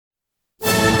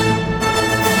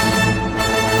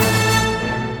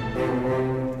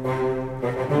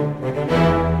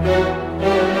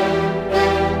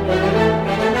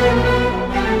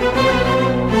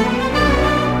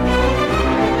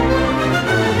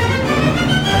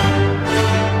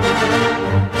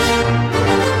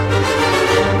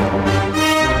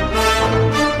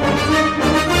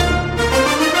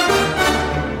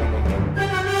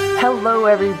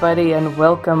everybody, and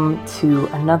welcome to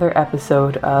another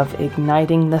episode of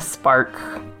Igniting the Spark,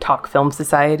 Talk Film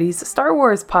Society's Star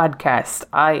Wars podcast.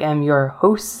 I am your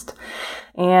host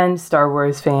and Star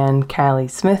Wars fan, Callie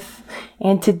Smith,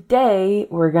 and today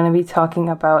we're going to be talking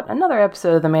about another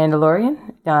episode of The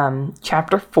Mandalorian,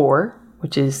 Chapter 4,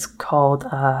 which is called,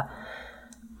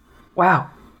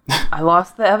 I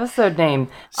lost the episode name.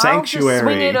 Sanctuary. I'll just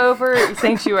swing it over.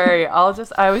 Sanctuary.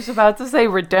 I was about to say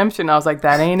Redemption. I was like,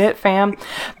 that ain't it, fam.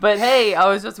 But hey, I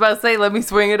was just about to say, let me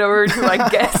swing it over to my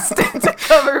guest to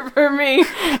cover for me.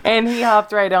 And he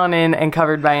hopped right on in and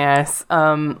covered my ass,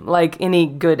 like any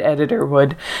good editor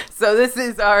would. So this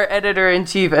is our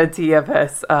editor-in-chief at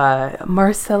TFS,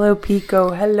 Marcelo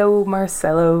Pico. Hello,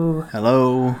 Marcelo.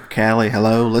 Hello, Callie.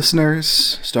 Hello,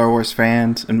 listeners, Star Wars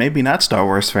fans, and maybe not Star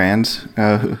Wars fans.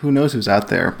 Who knows who's out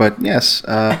there? But yes,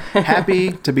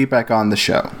 happy to be back on the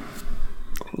show.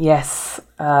 Yes,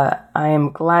 I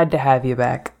am glad to have you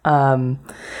back.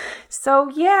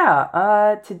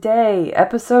 Today,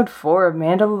 episode 4 of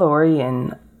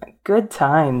Mandalorian. Good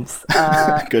times.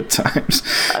 Good times.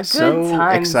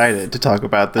 Excited to talk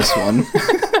about this one.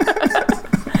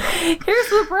 Here's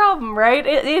the problem, right?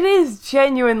 It is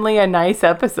genuinely a nice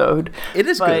episode. It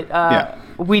is good. Yeah.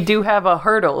 We do have a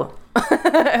hurdle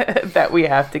that we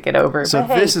have to get over. So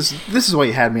this is why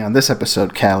you had me on this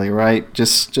episode, Callie, right?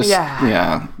 Just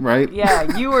yeah, right?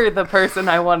 Yeah, you were the person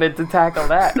I wanted to tackle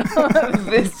that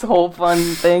this whole fun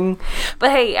thing.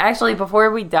 But hey, actually, before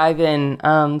we dive in,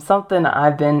 something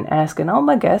I've been asking all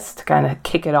my guests to kind of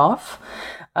kick it off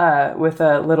with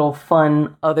a little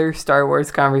fun other Star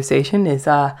Wars conversation is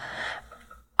of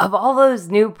all those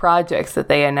new projects that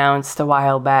they announced a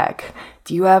while back,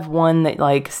 do you have one that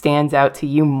like stands out to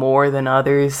you more than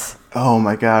others? Oh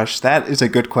my gosh, that is a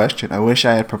good question. I wish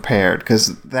I had prepared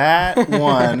because that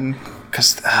one.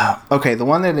 The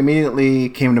one that immediately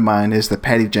came to mind is the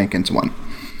Patty Jenkins one,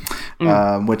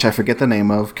 which I forget the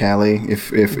name of. Callie,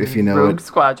 if you know Rogue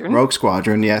Squadron. Rogue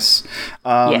Squadron, yes.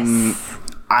 Yes.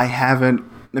 I haven't.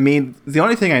 I mean, the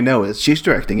only thing I know is she's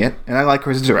directing it, and I like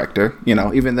her as a director. You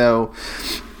know, even though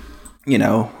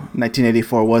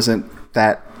 1984 wasn't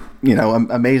that.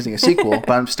 Amazing a sequel,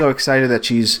 but I'm still excited that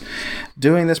she's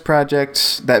doing this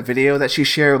project. That video that she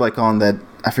shared, like on that,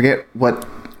 I forget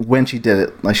when she did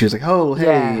it. Like she was like, "Oh,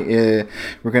 hey,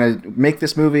 we're gonna make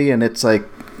this movie," and it's like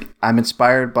I'm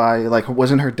inspired by like,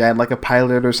 wasn't her dad like a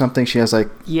pilot or something? She has like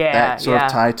that sort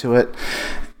of tie to it,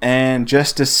 and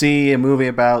just to see a movie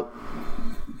about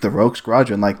the Rogue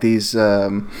Squadron, like these.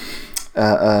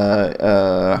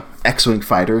 X-wing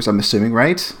fighters, I'm assuming,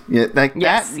 right? Yeah, like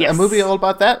yes. A movie all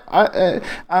about that.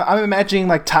 I'm imagining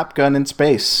like Top Gun in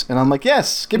space, and I'm like,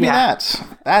 yes, give me that.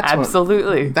 That's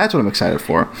absolutely. That's what I'm excited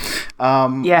for.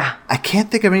 I can't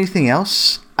think of anything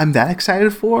else I'm that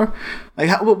excited for.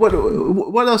 Like, what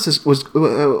else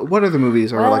what other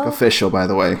movies are like official, by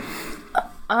the way?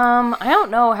 I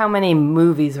don't know how many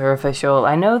movies are official.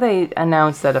 I know they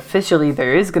announced that officially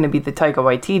there is going to be the Taika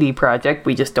Waititi project.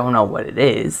 We just don't know what it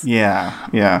is.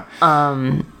 Yeah.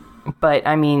 But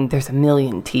I mean, there's a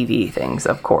million TV things,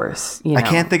 of course. I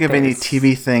can't think of any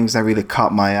TV things that really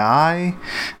caught my eye.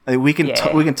 Like, we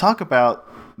can talk about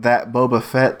that Boba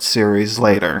Fett series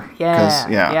later.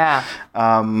 Yeah.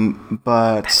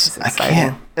 But I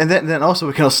can't. And then also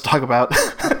we can also talk about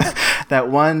that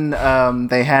one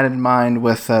they had in mind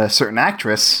with a certain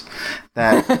actress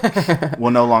that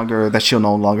she'll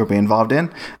no longer be involved in.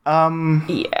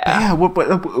 What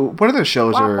other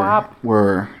shows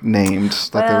were named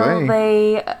that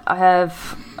they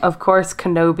have? Of course,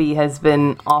 Kenobi has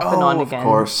been off and on again. Of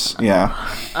course, yeah.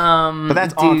 But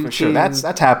that's on for sure. That's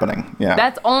happening. Yeah,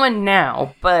 that's on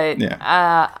now. But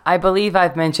I believe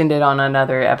I've mentioned it on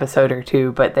another episode or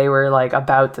two. But they were like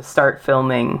about to start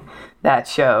filming that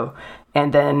show.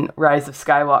 And then Rise of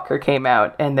Skywalker came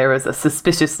out, and there was a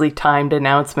suspiciously timed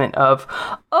announcement of,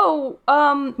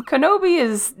 Kenobi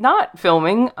is not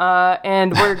filming,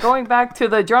 and we're going back to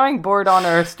the drawing board on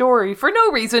our story for no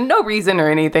reason or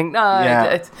anything. We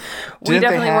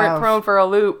definitely weren't thrown for a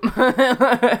loop.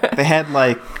 They had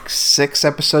like 6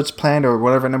 episodes planned, or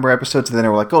whatever number of episodes, and then they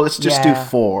were like, let's just do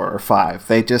 4 or 5.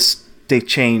 They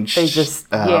changed.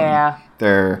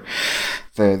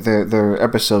 Their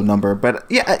episode number, but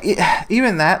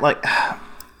even that, like,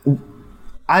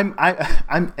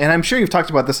 I'm sure you've talked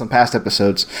about this on past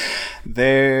episodes.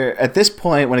 There, at this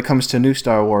point, when it comes to new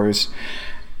Star Wars,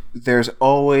 there's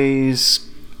always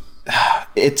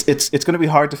it's going to be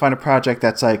hard to find a project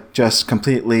that's like just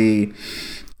completely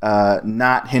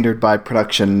not hindered by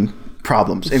production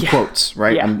problems in quotes,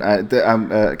 right?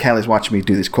 Callie's watching me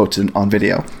do these quotes on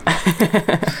video.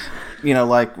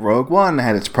 like Rogue One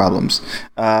had its problems.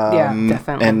 Yeah,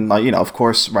 definitely. And like, of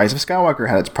course, Rise of Skywalker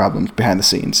had its problems behind the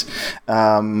scenes.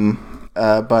 But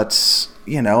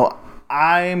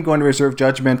I'm going to reserve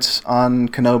judgment on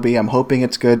Kenobi. I'm hoping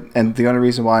it's good, and the only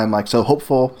reason why I'm like so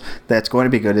hopeful that it's going to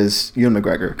be good is Ewan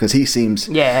McGregor, because he seems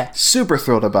super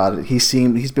thrilled about it. He's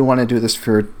been wanting to do this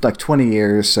for like 20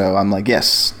 years, so I'm like,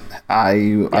 yes,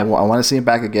 I want to see him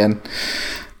back again.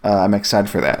 I'm excited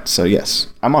for that. So yes,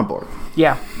 I'm on board.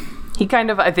 Yeah. He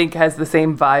kind of, I think, has the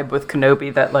same vibe with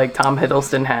Kenobi that, like, Tom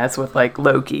Hiddleston has with, like,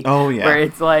 Loki. Oh, yeah. Where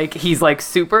it's, like, he's, like,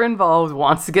 super involved,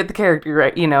 wants to get the character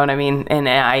right, you know what I mean? And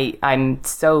I'm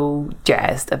so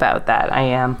jazzed about that. I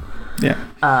am. Yeah.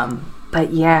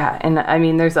 But, yeah, and, I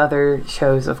mean, there's other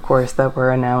shows, of course, that were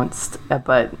announced.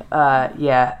 But,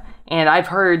 yeah. And I've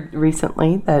heard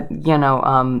recently that,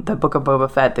 the Book of Boba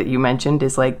Fett that you mentioned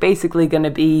is, like, basically going to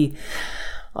be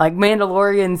like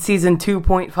Mandalorian season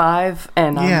 2.5,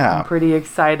 and I'm pretty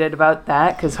excited about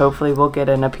that because hopefully we'll get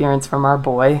an appearance from our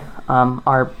boy,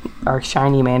 our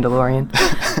shiny Mandalorian.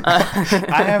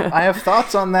 I have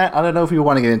thoughts on that. I don't know if you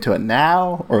want to get into it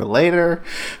now or later,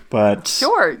 but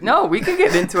sure. No, we can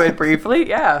get into it briefly.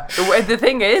 Yeah. The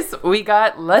thing is, we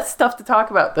got less stuff to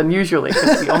talk about than usually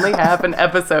because we only have an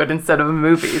episode instead of a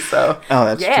movie. So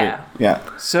that's true.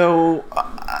 Yeah. So.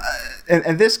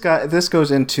 And this goes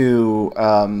into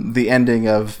the ending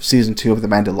of season 2 of The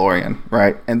Mandalorian,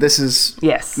 right? And this is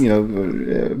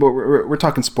we're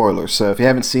talking spoilers. So if you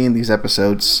haven't seen these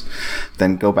episodes,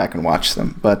 then go back and watch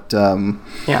them. But I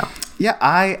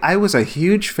was a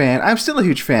huge fan. I'm still a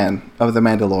huge fan of The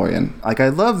Mandalorian. Like, I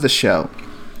love the show.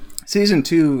 Season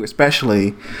 2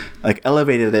 especially, like,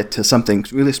 elevated it to something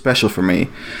really special for me.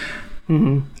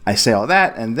 Mm-hmm. I say all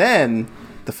that, and then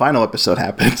the final episode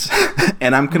happens,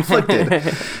 and I'm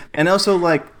conflicted. And also,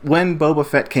 like, when Boba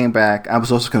Fett came back, I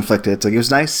was also conflicted. It's like, it was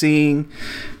nice seeing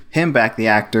him back, the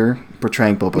actor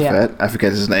portraying Boba Fett. I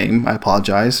forget his name. I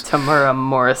apologize. Tamura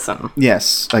Morrison.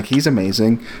 Yes, like, he's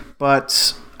amazing.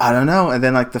 But I don't know. And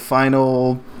then, like, the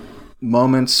final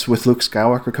moments with Luke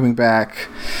Skywalker coming back.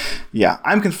 Yeah,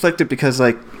 I'm conflicted because,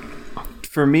 like,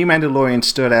 for me, Mandalorian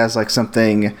stood as, like,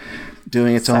 something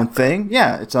doing its own thing.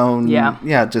 Yeah, its own.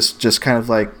 Yeah, just kind of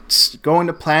like going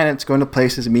to planets, going to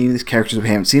places, meeting these characters we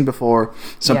haven't seen before,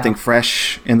 something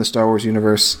fresh in the Star Wars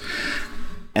universe.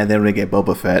 And then we get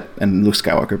Boba Fett and Luke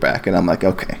Skywalker back, and I'm like,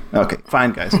 okay,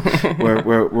 fine, guys,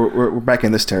 we're back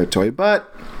in this territory.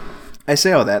 But I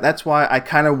say all that. That's why I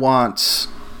kind of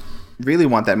really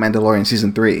want that Mandalorian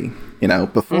season 3,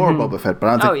 before Boba Fett. But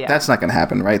I don't think that's not going to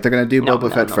happen, right? They're going to do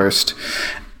Boba Fett first.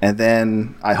 And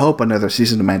then I hope another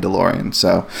season of Mandalorian.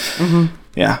 So,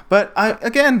 yeah. But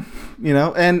again,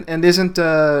 and isn't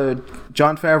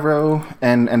Jon Favreau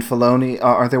and Filoni,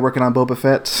 are they working on Boba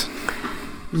Fett?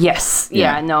 Yes.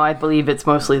 Yeah. No, I believe it's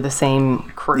mostly the same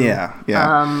crew. Yeah.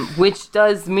 Which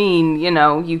does mean,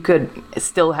 you could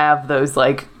still have those,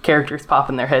 like, characters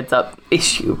popping their heads up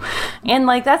issue. And,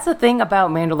 like, that's the thing about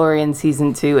Mandalorian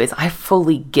season 2 is I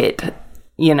fully get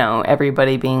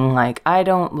everybody being like, I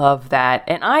don't love that.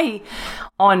 And I,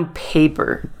 on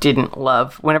paper, didn't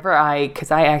love because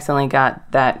I accidentally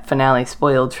got that finale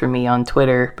spoiled for me on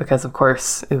Twitter because, of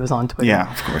course, it was on Twitter.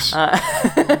 Yeah, of course.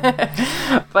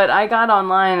 But I got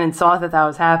online and saw that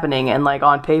was happening. And, like,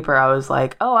 on paper, I was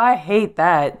like, oh, I hate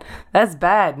that. That's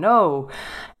bad. No.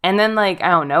 And then, like, I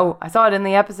don't know. I saw it in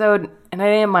the episode and I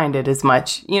didn't mind it as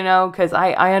much, because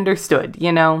I understood,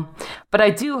 But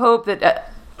I do hope that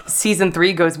season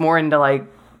 3 goes more into, like,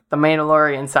 the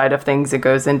Mandalorian side of things. It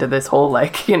goes into this whole,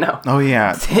 like, oh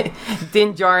yeah,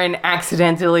 Din Djarin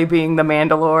accidentally being the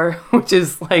Mandalore, which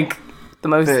is, like, the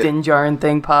most Din Djarin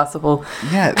thing possible.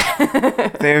 Yeah,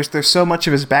 there's so much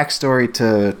of his backstory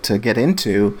to get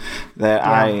into that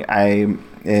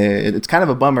it's kind of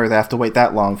a bummer that I have to wait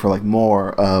that long for, like,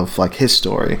 more of, like, his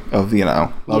story of the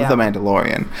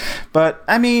Mandalorian. But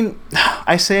I mean,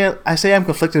 I say I'm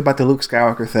conflicted about the Luke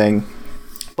Skywalker thing.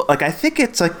 But, like, I think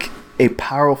it's, like, a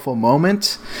powerful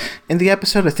moment in the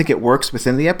episode. I think it works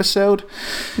within the episode.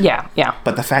 Yeah.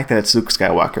 But the fact that it's Luke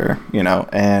Skywalker,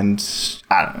 and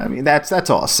I don't know. I mean, that's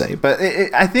all I'll say. But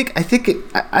I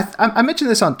mentioned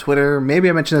this on Twitter. Maybe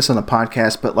I mentioned this on a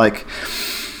podcast. But, like,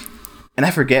 and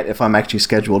I forget if I'm actually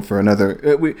scheduled for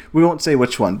another. We won't say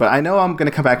which one. But I know I'm going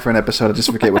to come back for an episode. I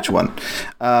just forget which one.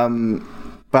 But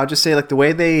I'll just say, like, the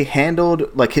way they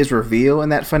handled, like, his reveal in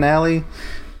that finale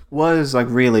was, like,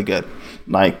 really good.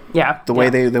 Like, the way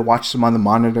they watched him on the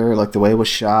monitor, like, the way it was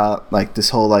shot, like, this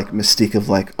whole, like, mystique of,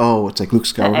 like, oh, it's like Luke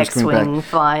Skywalker's coming back,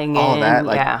 flying all in, that,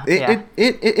 like,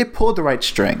 it pulled the right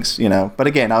strings, But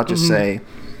again, I'll just say,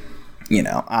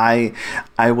 I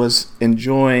was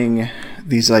enjoying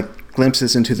these, like,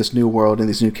 glimpses into this new world and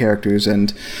these new characters.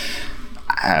 And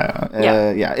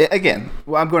again,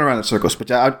 well, I'm going around in circles,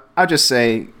 but I'll just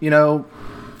say,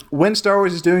 when Star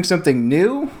Wars is doing something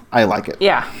new, I like it.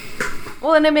 Yeah.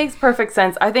 Well, and it makes perfect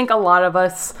sense. I think a lot of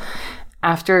us,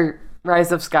 after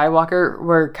Rise of Skywalker,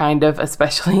 were kind of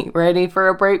especially ready for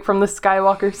a break from the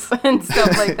Skywalkers and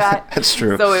stuff like that. That's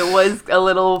true. So it was a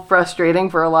little frustrating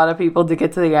for a lot of people to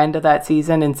get to the end of that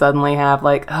season and suddenly have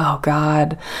like, oh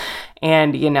God.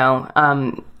 And,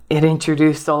 it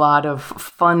introduced a lot of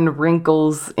fun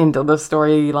wrinkles into the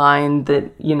storyline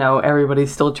that,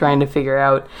 everybody's still trying to figure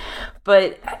out.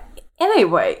 But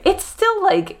anyway, it's still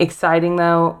like exciting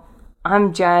though.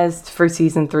 I'm jazzed for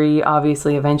season 3,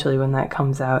 obviously, eventually when that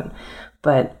comes out.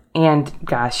 And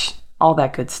gosh, all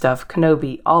that good stuff.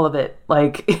 Kenobi, all of it.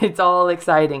 Like, it's all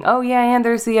exciting. Oh, yeah, and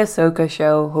there's the Ahsoka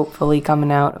show, hopefully,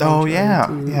 coming out. Oh, yeah,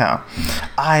 too. Yeah.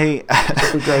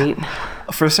 It'll be great.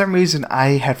 For some reason,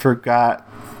 I had forgot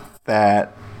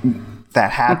that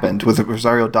happened with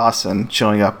Rosario Dawson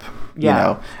showing up.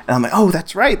 And I'm like, oh,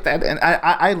 that's right. And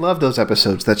I love those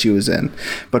episodes that she was in,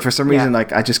 but for some reason,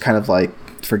 like, I just kind of like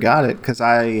forgot it because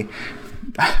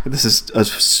this is a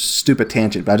stupid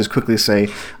tangent, but I'll just quickly say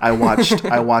I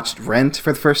watched Rent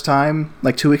for the first time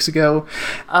like 2 weeks ago.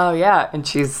 Oh yeah, and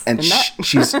she's in that.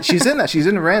 she's in that. She's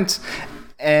in Rent.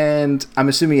 And I'm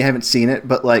assuming you haven't seen it,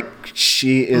 but like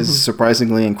she is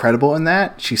surprisingly incredible in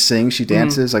that. She sings, she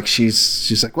dances, like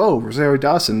she's like, whoa, Rosario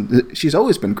Dawson. She's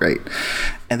always been great.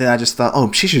 And then I just thought,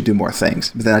 oh, she should do more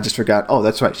things. But then I just forgot, oh,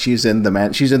 that's right, she's in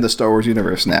the Star Wars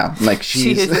universe now. Like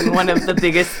she is in one of the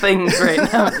biggest things right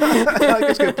now. I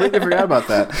just completely forgot about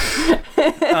that.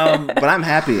 But I'm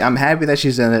happy. I'm happy that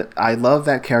she's in it. I love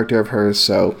that character of hers.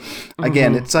 So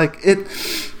again, it's like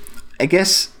I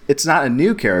guess. It's not a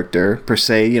new character per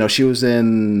se. She was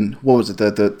in, what was it,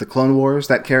 the Clone Wars,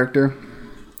 that character?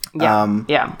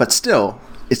 Yeah. But still,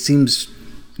 it seems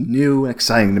new and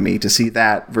exciting to me to see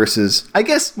that versus, I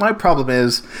guess my problem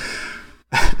is,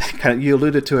 kind of, you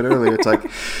alluded to it earlier, it's like,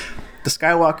 the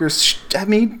Skywalkers, I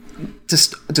mean,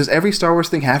 does every Star Wars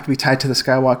thing have to be tied to the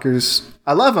Skywalkers?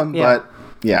 I love them, but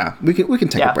yeah, we can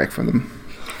take a break from them.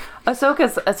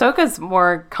 Ahsoka's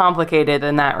more complicated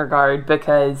in that regard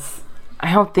because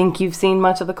I don't think you've seen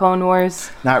much of the Clone Wars.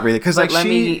 Not really, because like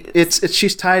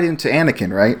she's tied into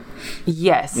Anakin, right?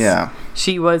 Yes. Yeah.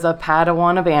 She was a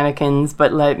Padawan of Anakin's,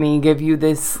 but let me give you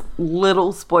this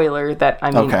little spoiler that I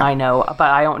know,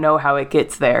 but I don't know how it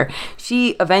gets there.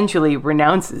 She eventually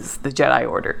renounces the Jedi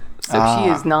Order, so she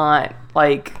is not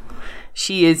like.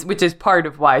 She is, which is part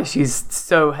of why she's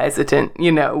so hesitant,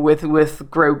 with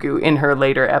Grogu in her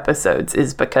later episodes,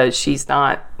 is because she's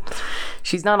not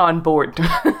on board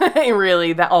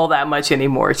really all that much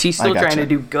anymore. She's still trying to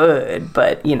do good,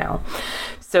 but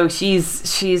so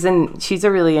she's a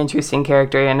really interesting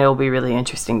character, and it'll be really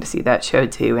interesting to see that show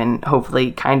too, and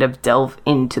hopefully kind of delve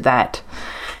into that.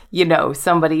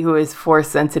 Somebody who is force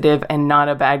sensitive and not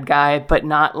a bad guy, but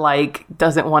not like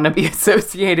doesn't want to be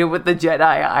associated with the Jedi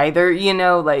either,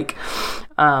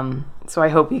 so I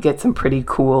hope you get some pretty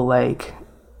cool, like,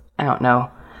 I don't know.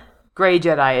 Gray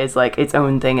Jedi is like its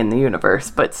own thing in the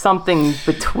universe, but something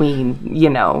between,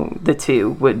 the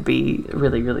two would be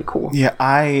really, really cool. Yeah,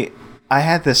 I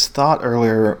had this thought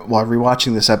earlier while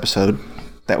rewatching this episode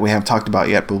that we haven't talked about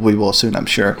yet, but we will soon, I'm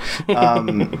sure.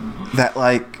 That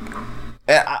like,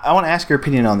 I want to ask your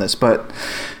opinion on this, but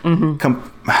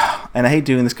and I hate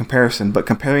doing this comparison, but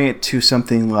comparing it to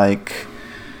something like,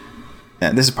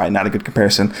 and this is probably not a good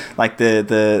comparison, like the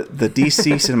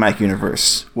DC cinematic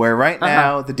universe, where right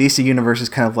now the DC universe is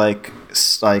kind of like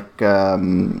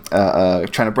trying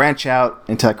to branch out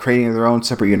into like creating their own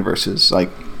separate universes, like.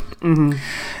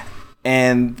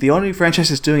 And the only franchise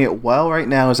that's doing it well right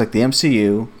now is like the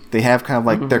MCU. They have kind of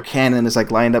like their canon is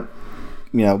like lined up,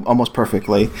 almost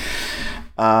perfectly.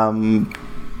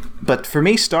 But for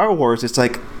me, Star Wars, it's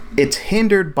like it's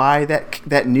hindered by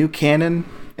that new canon.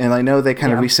 And I know they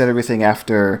kind of reset everything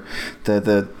after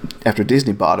after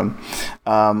Disney bought them.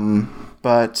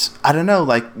 But I don't know,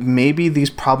 like maybe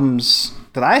these problems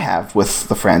that I have with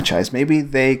the franchise, maybe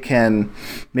they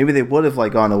would have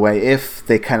like gone away if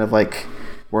they kind of like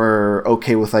were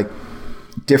okay with like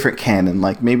different canon,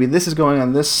 like maybe this is going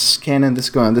on this canon, this is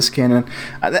going on this canon.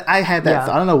 I had that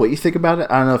thought. I don't know what you think about it.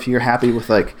 I don't know if you're happy with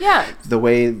like the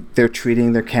way they're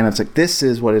treating their canons, like this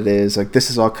is what it is, like this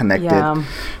is all connected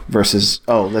versus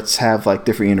let's have like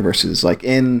different universes like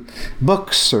in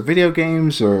books or video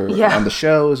games or on the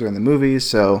shows or in the movies.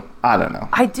 So I don't know.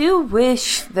 I do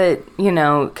wish that,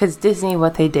 because Disney,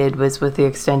 what they did was with the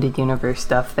extended universe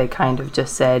stuff, they kind of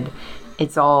just said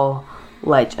it's all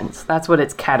legends. That's what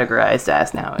it's categorized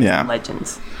as now.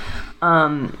 Legends.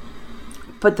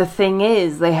 But the thing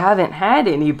is, they haven't had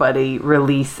anybody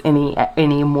release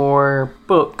any more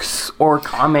books or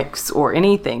comics or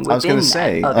anything within I was gonna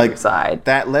say, that other side.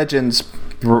 That Legends,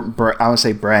 I would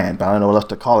say brand, but I don't know what else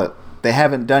to call it. They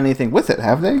haven't done anything with it,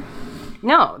 have they?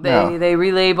 No, they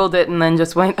relabeled it and then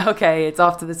just went, okay, it's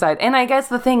off to the side. And I guess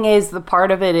the thing is, the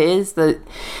part of it is that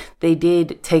they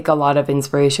did take a lot of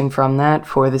inspiration from that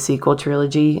for the sequel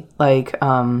trilogy. Like,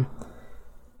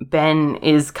 Ben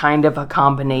is kind of a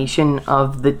combination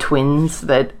of the twins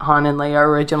that Han and Leia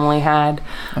originally had.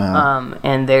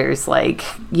 And there's like,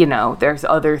 there's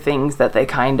other things that they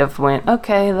kind of went,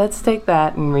 okay, let's take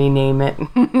that and rename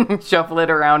it, shuffle it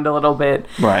around a little bit.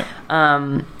 Right.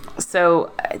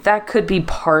 So that could be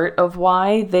part of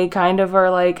why they kind of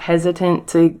are like hesitant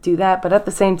to do that. But at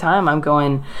the same time, I'm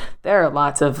going, there are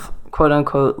lots of quote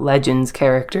unquote legends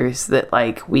characters that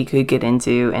like we could get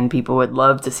into and people would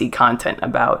love to see content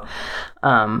about.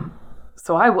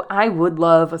 So I would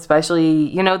love,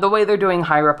 especially, the way they're doing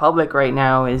High Republic right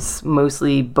now is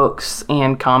mostly books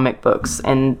and comic books.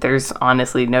 And there's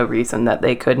honestly no reason that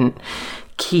they couldn't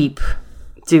keep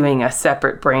doing a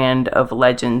separate brand of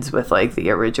Legends with like the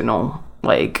original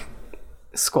like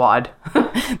squad,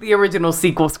 the original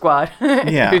sequel squad,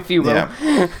 if you will.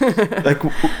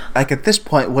 like at this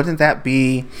point, wouldn't that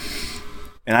be?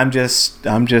 And I'm just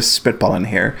spitballing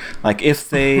here. Like if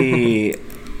they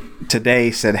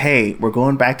today said, "Hey, we're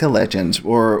going back to Legends,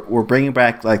 or we're bringing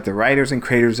back like the writers and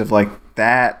creators of like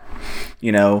that,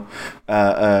 the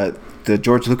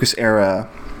George Lucas era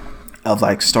of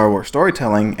like Star Wars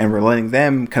storytelling, and we're letting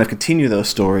them kind of continue those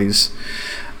stories,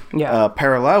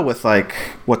 parallel with like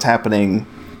what's happening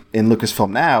in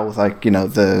Lucasfilm now with like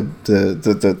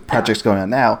the projects going on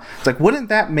now." It's like, wouldn't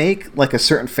that make like a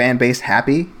certain fan base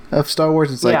happy of Star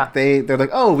Wars? It's like they're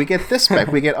like, oh, we get this back,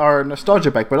 we get our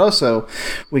nostalgia back, but also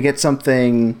we get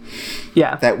something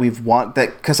that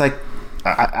because like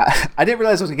I didn't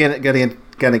realize I was gonna get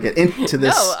into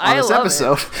this on this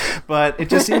episode, but it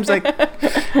just seems like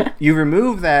you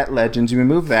remove that Legends, you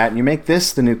remove that, and you make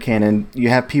this the new canon. You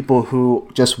have people who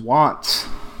just want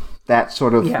that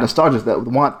sort of nostalgia, that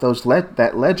want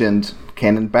that Legend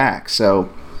canon back. So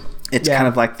it's kind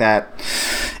of like that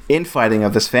infighting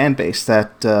of this fan base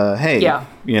that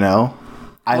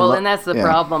and that's the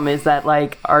problem, is that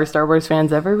like, are Star Wars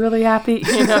fans ever really happy?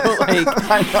 Like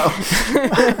I know.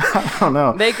 I don't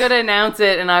know. They could announce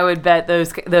it, and I would bet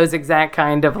those exact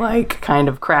kind of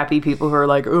crappy people who are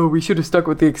like, oh, we should have stuck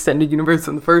with the extended universe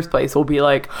in the first place, will be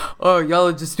like, oh, y'all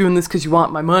are just doing this because you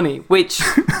want my money. Which,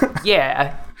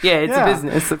 it's a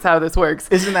business. That's how this works.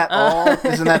 Isn't that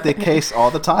Isn't that the case all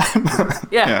the time?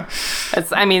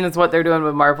 That's what they're doing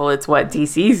with Marvel. It's what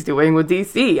DC's doing with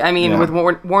DC. I mean, with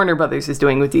Warner Brothers is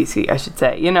doing with DC, I should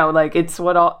say. Like it's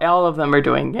what all of them are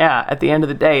doing. Yeah, at the end of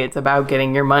the day, it's about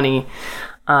getting your money.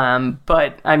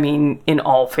 But I mean, in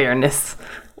all fairness,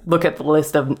 look at the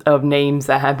list of names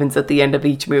that happens at the end of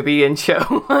each movie and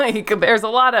show. Like, there's a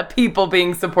lot of people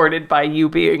being supported by you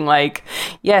being like,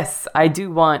 yes, I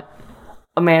do want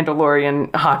a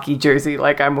Mandalorian hockey jersey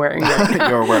like I'm wearing right now.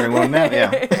 You're wearing one now,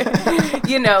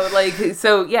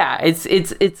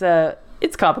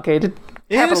 it's complicated.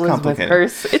 It is complicated.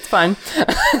 Curse. It's fun.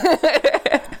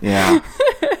 Yeah.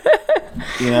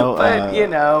 But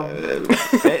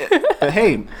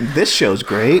hey, this show's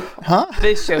great, huh?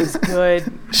 This show's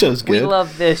good. Show's good. We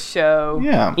love this show.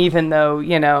 Yeah. Even though,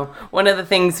 one of the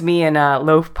things me and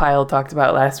Loaf Pile talked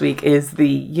about last week is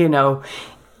the,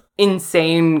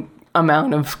 insane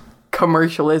amount of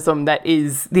commercialism that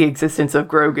is the existence of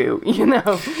Grogu, and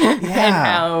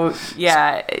how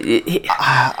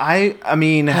I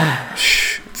mean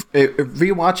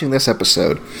rewatching this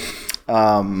episode,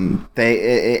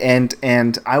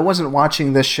 and I wasn't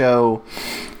watching this show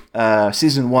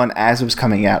season 1 as it was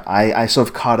coming out. I sort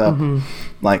of caught up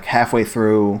like halfway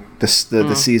through the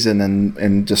season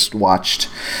and just watched,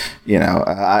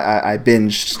 I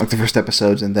binged like the first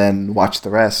episodes and then watched the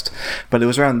rest. But it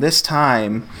was around this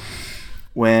time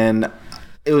when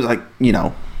it was like,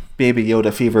 Baby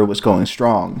Yoda fever was going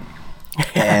strong.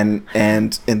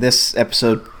 and in this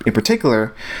episode in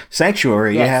particular,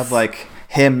 Sanctuary, you have like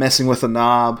him messing with the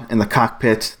knob in the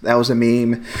cockpit. That was a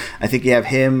meme. I think you have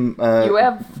him. You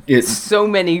have so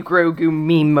many Grogu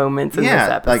meme moments in this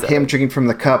episode. Like him drinking from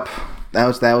the cup. That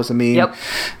was a meme. Yep.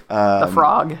 The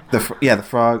frog. The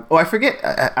frog. Oh, I forget.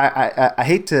 I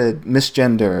hate to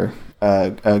misgender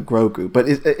Grogu, but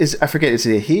I forget. Is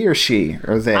it a he or she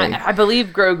or they? I believe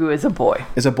Grogu is a boy.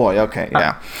 Is a boy. Okay.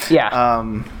 Yeah.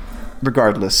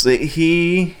 Regardless, at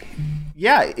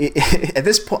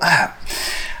this point.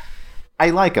 I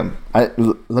like him. Let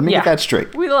me get that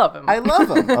straight. We love him. I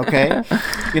love him. Okay,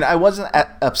 I wasn't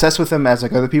obsessed with him as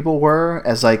like other people were,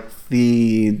 as like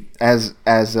as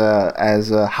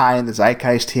high in the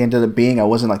zeitgeist he ended up being. I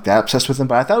wasn't like that obsessed with him,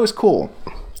 but I thought it was cool.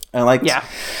 I liked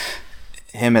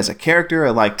him as a character.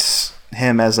 I liked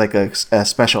him as like a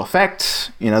special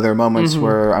effect. There are moments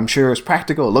where I'm sure it was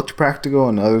practical, it looked practical,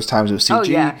 and other times it was CG. Oh,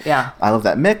 yeah. I love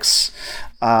that mix.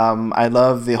 I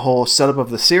love the whole setup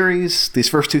of the series, these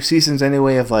first 2 seasons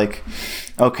anyway, of like,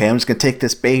 okay, I'm just gonna take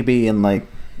this baby and like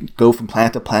go from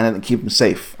planet to planet and keep him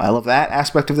safe. I love that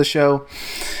aspect of the show.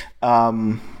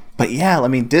 But yeah, I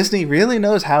mean, Disney really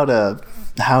knows how to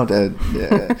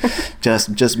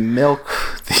just milk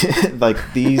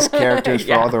like these characters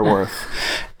for all they're worth.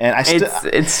 And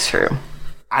it's true.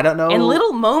 I don't know. And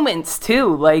little moments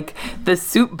too, like the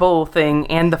soup bowl thing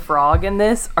and the frog in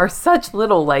this are such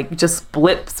little like just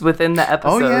blips within the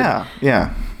episode. Oh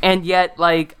yeah. And yet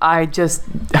like I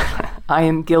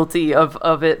am guilty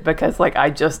of it because like I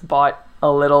just bought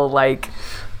a little like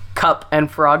cup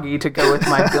and froggy to go with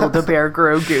my Build-A-Bear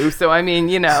Grogu. So I mean,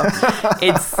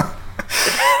 it's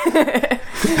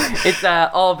it's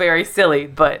all very silly,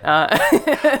 but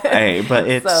hey, but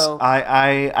it's so,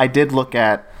 I did look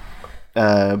at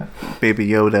Baby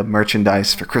Yoda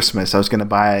merchandise for Christmas. I was going to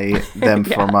buy them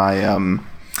for my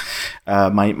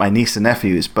my niece and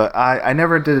nephews, but I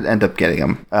never did end up getting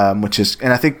them,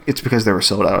 and I think it's because they were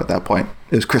sold out at that point.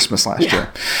 It was Christmas last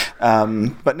year.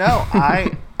 But no,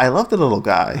 I love the little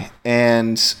guy,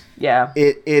 and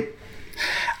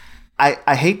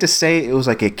I hate to say it was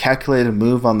like a calculated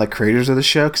move on the creators of the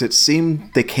show, because it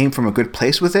seemed they came from a good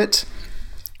place with it.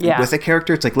 With the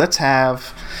character, it's like, let's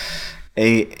have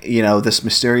this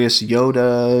mysterious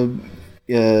Yoda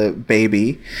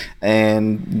baby,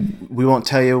 and we won't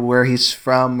tell you where he's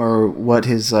from or what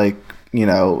his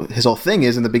his whole thing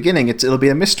is in the beginning. It'll be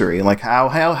a mystery. Like how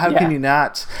can you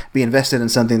not be invested in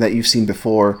something that you've seen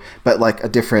before, but like a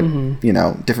different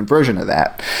different version of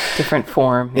that, different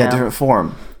form. Yeah, different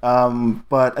form.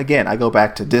 But again, I go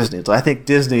back to Disney. So I think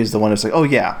Disney is the one that's like, oh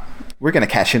yeah, we're going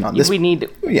to cash in on this. We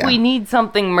need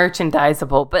something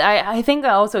merchandisable. But I think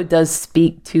that also does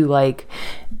speak to like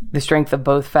the strength of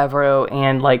both Favreau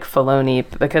and like Filoni,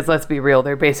 because let's be real,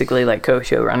 they're basically like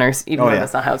co-showrunners, even though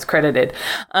that's not how it's credited.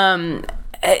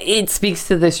 It speaks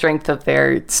to the strength of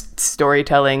their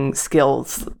storytelling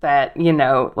skills that,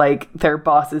 like their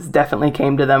bosses definitely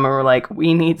came to them and were like,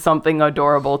 we need something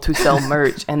adorable to sell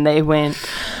merch. And they went,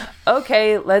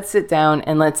 okay, let's sit down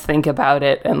and let's think about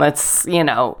it. And let's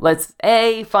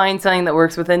find something that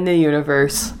works within the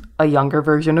universe. A younger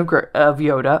version of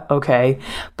Yoda, okay.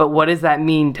 But what does that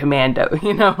mean to Mando?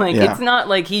 It's not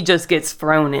like he just gets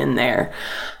thrown in there.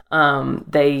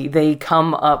 They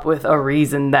come up with a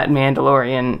reason that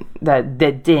Mandalorian, that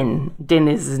Din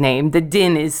is his name. The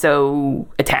Din is so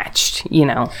attached,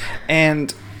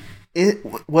 And it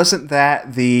wasn't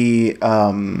that the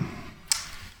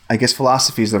I guess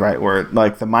philosophy is the right word.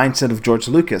 Like the mindset of George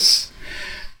Lucas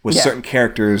with certain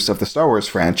characters of the Star Wars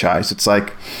franchise. It's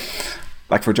like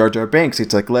for Jar Jar Binks,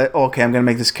 it's like, okay, I'm gonna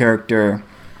make this character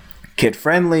kid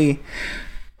friendly.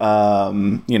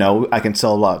 I can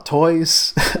sell a lot of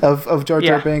toys of Jar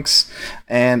Jar Binks,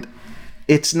 and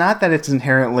it's not that it's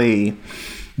inherently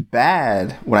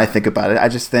bad when I think about it. I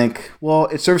just think, well,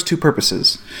 it serves 2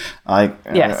 purposes. I was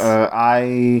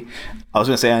going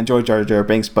to say I enjoy Jar Jar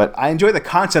Binks, but I enjoy the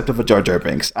concept of a Jar Jar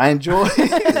Binks. I enjoy...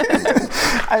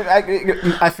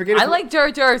 I forget. I like Jar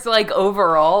Jar's like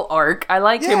overall arc. I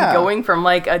like him going from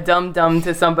like a dum-dum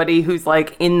to somebody who's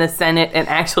like in the Senate and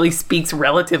actually speaks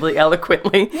relatively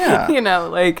eloquently. Yeah.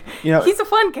 He's a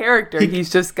fun character. He's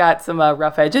just got some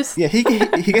rough edges. Yeah, he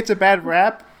gets a bad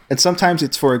rap, and sometimes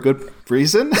it's for a good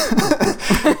reason. But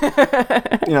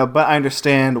I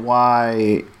understand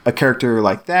why a character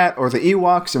like that, or the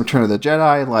Ewoks in Return of the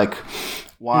Jedi, like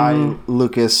why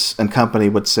Lucas and company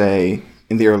would say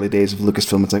in the early days of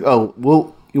Lucasfilm, it's like, oh,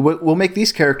 we'll make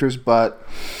these characters, but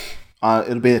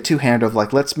it'll be a 2-hander of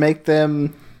like, let's make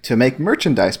them to make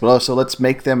merchandise, but also let's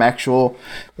make them actual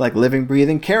like living,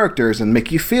 breathing characters and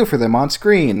make you feel for them on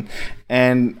screen.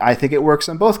 And I think it works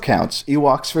on both counts.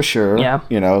 Ewoks for sure. Yeah.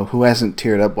 Who hasn't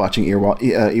teared up watching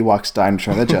Ewoks die in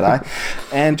Return of the Jedi?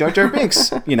 And Jar Jar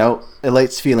Binks,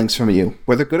 elates feelings from you,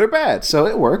 whether good or bad. So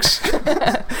it works.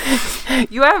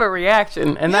 You have a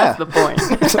reaction, and that's the point.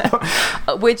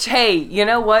 Which, hey, you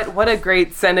know what? What a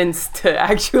great sentence to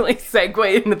actually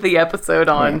segue into the episode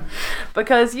on. Yeah.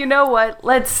 Because you know what?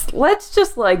 Let's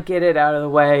just like get it out of the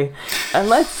way, and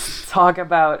let's talk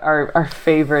about our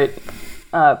favorite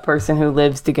person who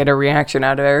lives to get a reaction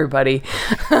out of everybody.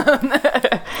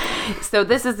 So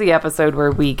this is the episode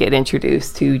where we get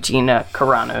introduced to Gina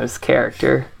Carano's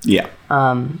character. Yeah.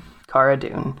 Cara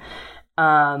Dune.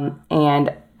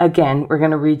 And again, we're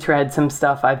going to retread some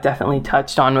stuff I've definitely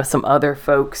touched on with some other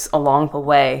folks along the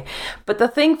way. But the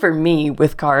thing for me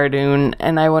with Cara Dune,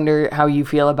 and I wonder how you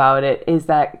feel about it, is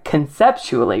that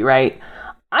conceptually, right,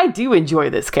 I do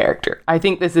enjoy this character. I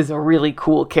think this is a really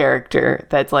cool character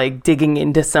that's like digging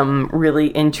into some really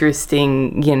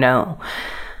interesting,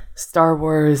 Star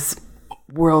Wars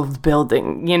world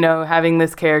building, having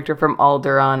this character from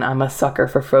Alderaan. I'm a sucker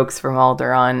for folks from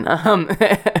Alderaan.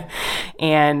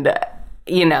 And,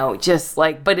 just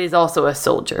like, but is also a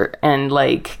soldier. And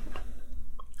like,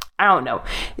 I don't know.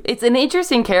 It's an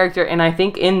interesting character. And I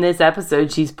think in this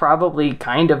episode, she's probably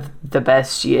kind of the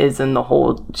best she is in the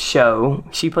whole show.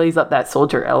 She plays up that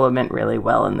soldier element really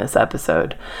well in this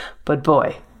episode. But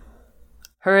boy,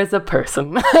 her as a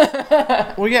person.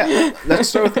 Well, yeah. Let's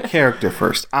start with the character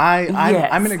first.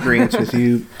 I'm in agreement with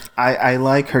you. I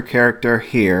like her character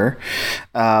here.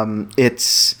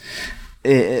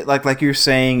 Like you're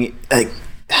saying, like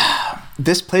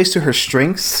this plays to her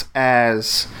strengths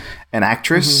as an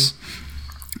actress.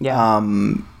 Mm-hmm. Yeah.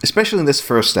 Especially in this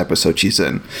first episode she's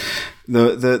in.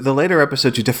 The later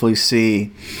episodes you definitely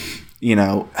see,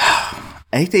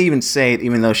 I hate to even say it,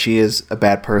 even though she is a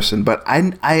bad person, but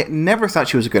I never thought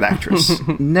she was a good actress.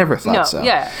 Never thought so.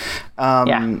 Yeah.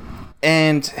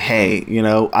 And hey,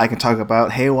 I can talk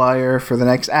about Haywire for the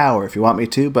next hour if you want me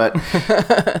to, but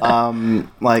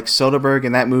like Soderbergh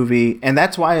in that movie, and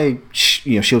that's why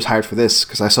she was hired for this,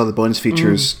 because I saw the bonus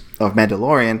features of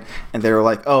Mandalorian, and they were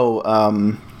like,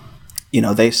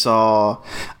 they saw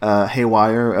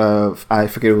Haywire. I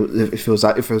forget if it was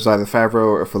either Favreau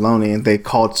or Filoni, and they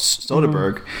called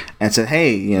Soderbergh and said,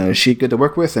 "Hey, is she good to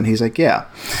work with?" And he's like, "Yeah."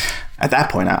 At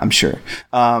that point, I'm sure.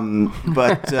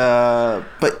 But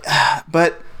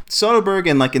Soderbergh,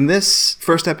 and like in this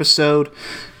first episode,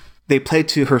 they played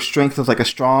to her strength of like a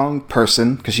strong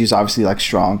person, because she's obviously like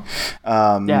strong.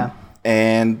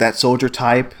 And that soldier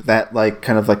type, that like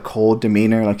kind of like cold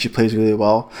demeanor, like she plays really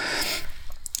well.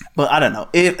 But I don't know.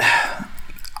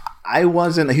 I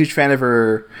wasn't a huge fan of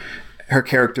her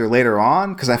character later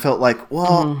on, because I felt like, a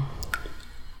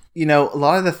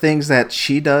lot of the things that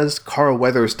she does, Carl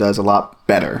Weathers does a lot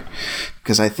better,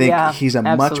 because I think he's a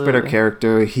much better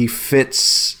character. He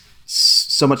fits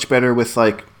so much better with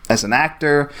like as an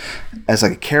actor, as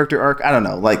like a character arc. I don't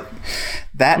know, like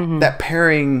that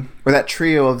pairing or that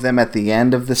trio of them at the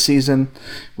end of the season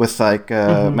with like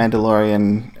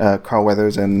Mandalorian, Carl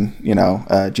Weathers, and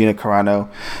Gina Carano.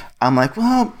 I'm like,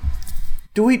 well,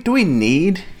 do we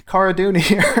need Cara Dune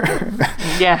here?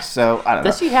 Yeah. So I don't know.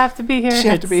 Does she have to be here? She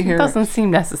have to be here. It doesn't seem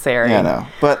necessary. Yeah, no.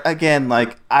 But again,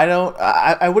 like I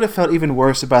would have felt even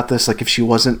worse about this, like if she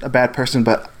wasn't a bad person.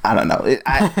 But I don't know.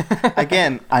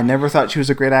 I never thought she was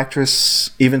a great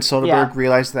actress. Even Soderbergh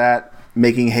realized that,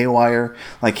 making Haywire.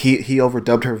 Like he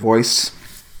overdubbed her voice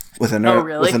with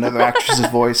another actress's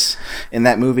voice in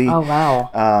that movie. Oh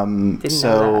wow. Didn't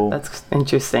know that. That's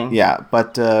interesting. Yeah,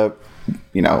 but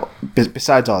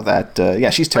besides all that,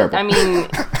 she's terrible. I mean,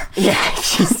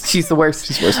 she's the worst.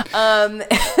 She's worse. And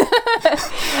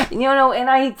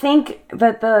I think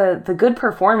that the good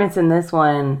performance in this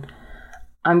one,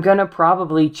 I'm gonna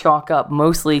probably chalk up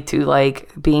mostly to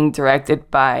like being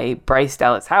directed by Bryce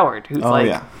Dallas Howard, who's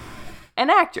an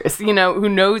actress, who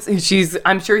knows.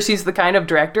 I'm sure she's the kind of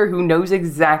director who knows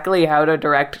exactly how to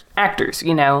direct actors,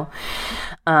 and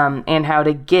how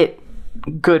to get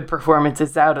good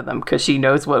performances out of them, because she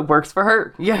knows what works for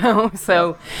her,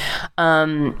 so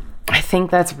I think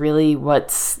that's really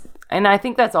and I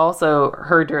think that's also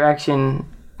her direction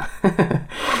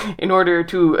in order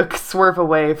to swerve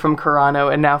away from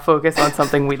Carano and now focus on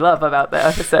something we love about the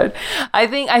episode. I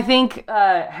think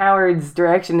Howard's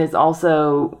direction is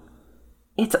also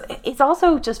it's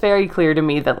also just very clear to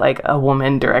me that like a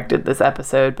woman directed this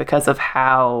episode, because of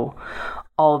how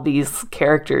all these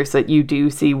characters that you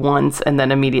do see once and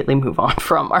then immediately move on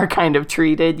from are kind of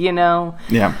treated,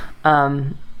 Yeah.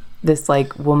 This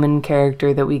like woman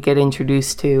character that we get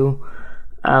introduced to,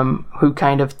 who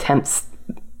kind of tempts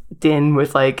Din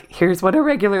with like, here's what a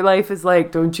regular life is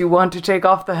like. Don't you want to take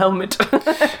off the helmet?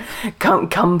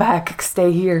 come back,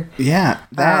 stay here. Yeah.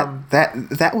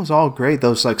 That was all great.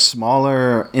 Those like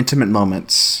smaller, intimate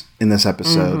moments in this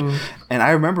episode. And I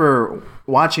remember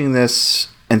watching this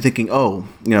and thinking, 4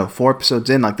 episodes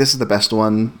in, like, this is the best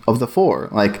one of the 4.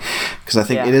 Like, because I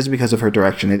think it is because of her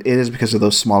direction. It is because of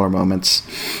those smaller moments.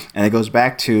 And it goes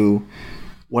back to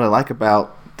what I like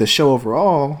about the show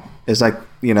overall is, like,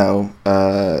 the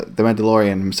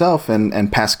Mandalorian himself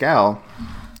and Pascal.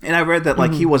 And I read that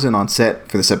like he wasn't on set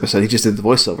for this episode; he just did the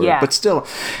voiceover. Yeah. But still,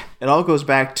 it all goes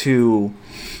back to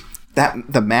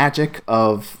the magic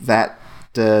of that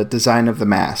the design of the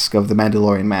mask, of the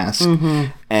Mandalorian mask,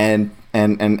 and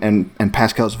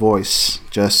Pascal's voice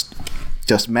just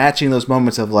matching those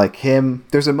moments of like him.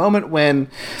 There's a moment when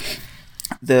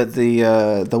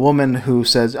the woman who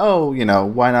says, "Oh,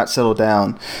 why not settle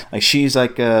down?" Like she's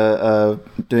like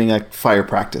doing like fire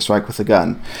practice, right, with a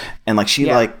gun, and like she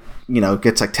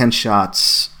gets like 10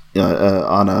 shots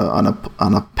on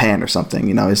a pan or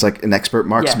something. Is like an expert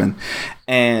marksman,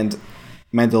 and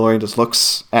Mandalorian just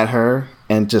looks at her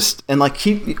and like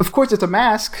he, of course, it's a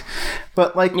mask,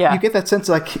 but like you get that sense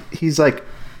like he's like,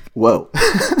 whoa.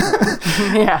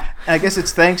 Yeah. And I guess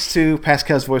it's thanks to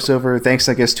Pascal's voiceover, thanks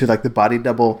I guess to like the body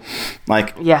double,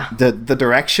 like the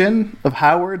direction of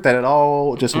Howard, that it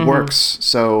all just works.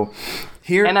 So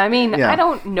here, and I mean, I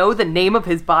don't know the name of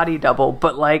his body double,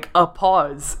 but like a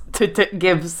pause to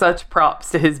give such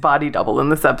props to his body double in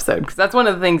this episode, because that's one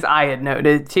of the things I had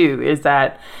noted too, is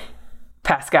that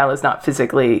Pascal is not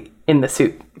physically in the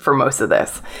suit for most of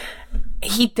this.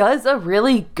 He does a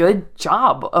really good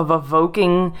job of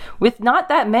evoking, with not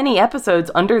that many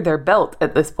episodes under their belt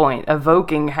at this point,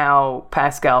 evoking how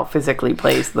Pascal physically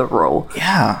plays the role.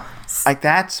 Yeah. Like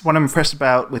that's what I'm impressed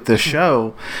about with the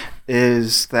show,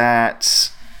 is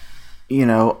that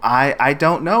I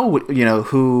don't know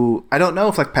who, I don't know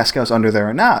if like Pascal's under there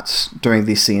or not during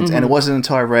these scenes, and it wasn't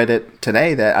until I read it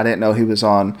today that I didn't know he was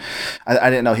on. I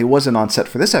didn't know he wasn't on set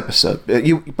for this episode. But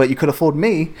you could have fooled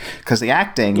me, because the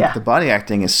acting, the body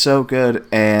acting is so good,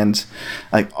 and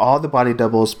like all the body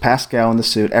doubles, Pascal in the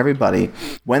suit, everybody,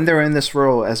 when they're in this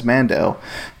role as Mando,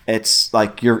 it's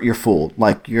like you're fooled.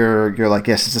 Like you're like,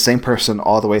 yes, it's the same person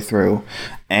all the way through.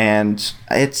 And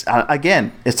it's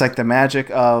again, it's like the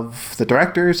magic of the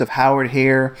directors, of Howard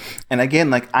here. And again,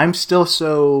 like I'm still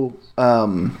so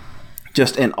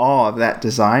just in awe of that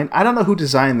design. I don't know who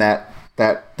designed the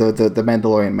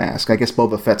Mandalorian mask. I guess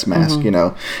Boba Fett's mask,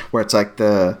 where it's like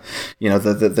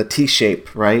the T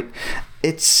shape, right?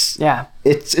 It's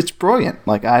brilliant.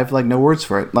 Like I have like no words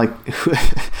for it. Like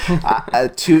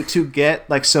to get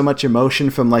like so much emotion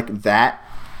from like that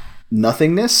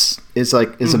nothingness is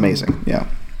amazing. Yeah.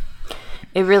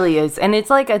 It really is. And it's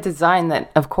like a design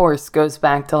that, of course, goes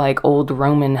back to like old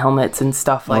Roman helmets and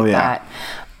stuff like that.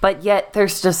 But yet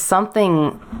there's just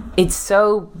something, it's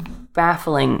so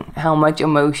baffling how much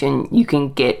emotion you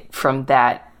can get from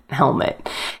that helmet.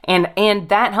 And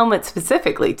that helmet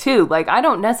specifically, too. Like, I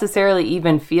don't necessarily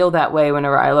even feel that way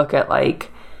whenever I look at,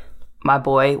 like, my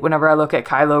boy, whenever I look at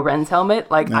Kylo Ren's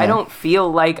helmet. Like, I don't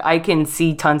feel like I can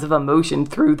see tons of emotion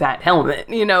through that helmet.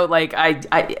 Like,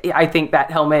 I think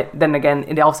that helmet, then again,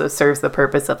 it also serves the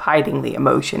purpose of hiding the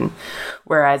emotion.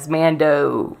 Whereas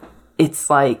Mando, it's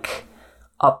like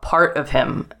a part of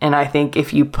him. And I think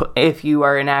if you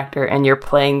are an actor and you're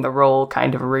playing the role,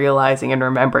 kind of realizing and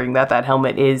remembering that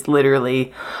helmet is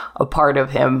literally a part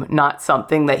of him, not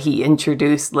something that he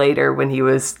introduced later when he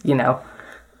was,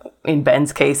 in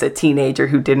Ben's case, a teenager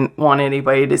who didn't want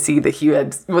anybody to see that he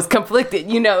was conflicted,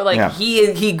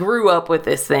 he grew up with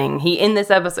this thing. In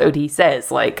this episode, he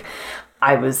says, like,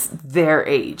 I was their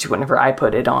age whenever I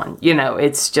put it on,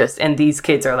 it's just, and these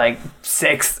kids are like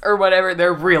 6 or whatever.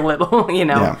 They're real little,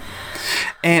 Yeah.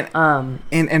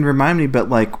 And remind me, but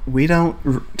like, we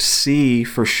don't see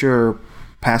for sure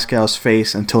Pascal's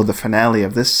face until the finale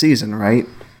of this season, right?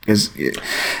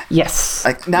 Yes,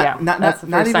 like that's the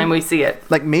first time we see it.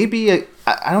 Like maybe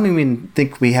I don't even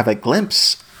think we have a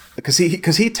glimpse, because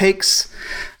he takes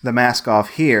the mask off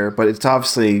here, but it's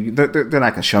obviously they're not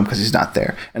going to show him because he's not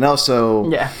there, and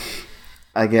also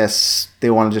I guess they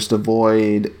want to just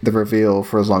avoid the reveal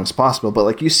for as long as possible. But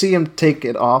like you see him take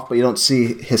it off, but you don't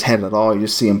see his head at all. You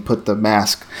just see him put the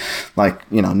mask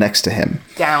like next to him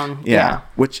down.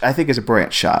 Which I think is a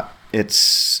brilliant shot.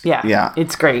 It's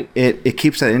it's great. It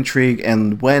keeps that intrigue,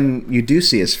 and when you do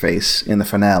see his face in the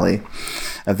finale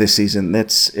of this season,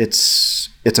 it's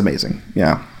amazing.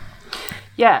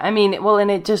 I mean, well, and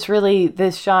it just really,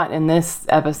 this shot in this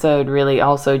episode really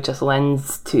also just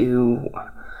lends to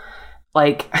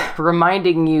like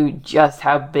reminding you just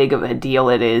how big of a deal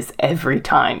it is every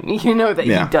time that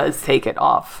he does take it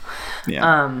off.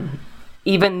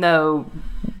 Even though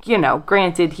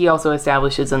granted, he also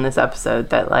establishes in this episode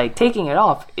that, like, taking it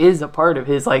off is a part of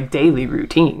his, like, daily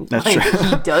routine. That's like, true.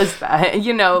 He does that,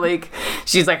 like,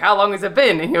 she's like, how long has it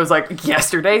been? And he was like,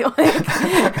 yesterday.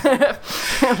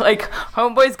 Like,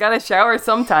 homeboy's got to shower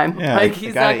sometime. Yeah, like,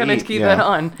 he's not going to keep it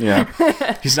on. Yeah.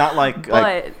 He's not like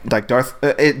Darth.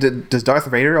 Does Darth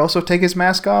Vader also take his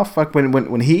mask off? Like,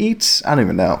 when he eats? I don't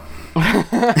even know.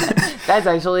 That's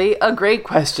actually a great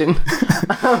question.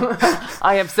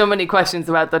 I have so many questions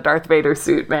about the Darth Vader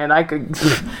suit, man.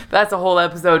 That's a whole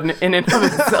episode in and of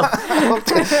itself.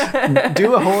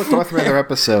 Do a whole Darth Vader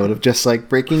episode of just like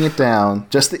breaking it down,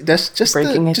 just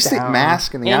the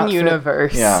mask and the outfit.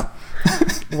 In-universe. Yeah.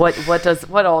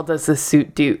 What all does this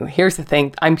suit do? Here's the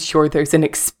thing. I'm sure there's an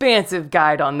expansive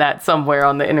guide on that somewhere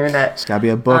on the internet. It's gotta be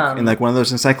a book in like one of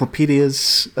those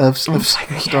encyclopedias of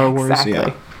Star Wars.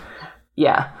 Exactly.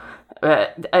 Yeah.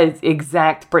 An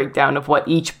exact breakdown of what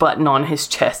each button on his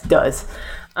chest does.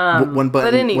 One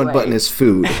button is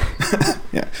food.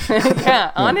 Yeah.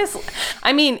 Yeah, honestly,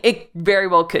 I mean, it very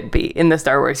well could be in the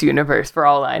Star Wars universe for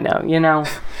all I know,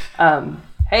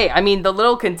 Hey, I mean, the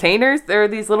little containers, there are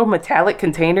these little metallic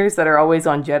containers that are always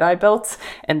on Jedi belts,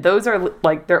 and those are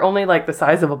like, they're only like the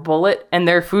size of a bullet, and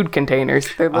they're food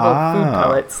containers. They're little food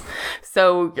pellets.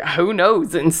 So who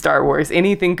knows in Star Wars?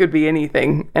 Anything could be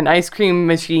anything. An ice cream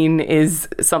machine is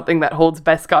something that holds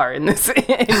Beskar in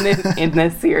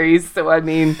this series. So I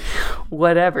mean,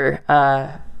 whatever.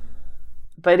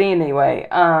 But anyway,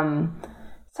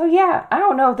 so yeah, I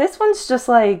don't know. This one's just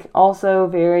like also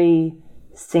very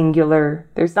singular.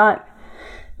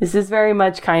 This is very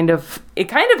much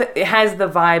it has the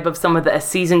vibe of some of the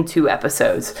season 2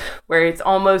 episodes where it's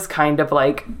almost kind of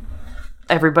like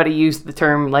everybody used the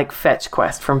term like fetch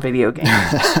quest from video games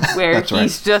where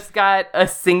he's just got a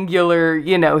singular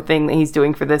thing that he's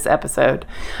doing for this episode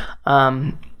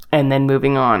and then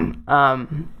moving on.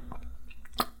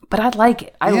 But I like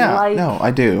it.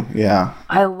 I do. Yeah.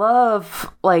 I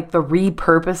love like the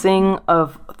repurposing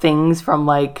of things from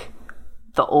like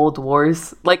the old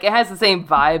wars. Like it has the same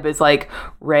vibe as like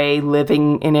Rey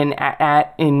living in an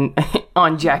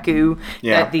on Jakku.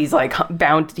 Yeah. That these like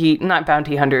not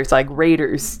bounty hunters, like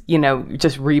raiders,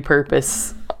 just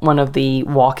repurpose one of the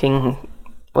walking,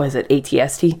 what is it,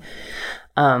 ATST?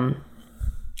 I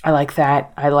like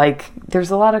that.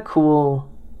 There's a lot of cool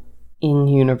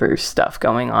in-universe stuff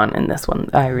going on in this one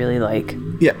I really like.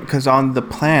 Yeah, because on the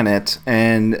planet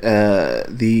and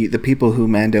the people who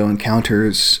Mando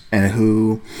encounters and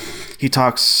who he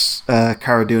talks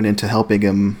Cara Dune into helping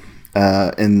him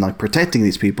in like protecting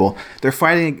these people, they're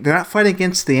not fighting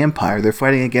against the Empire. They're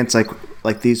fighting against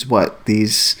like these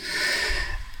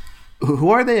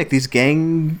who are they? Like these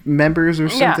gang members or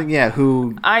something? Yeah.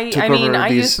 I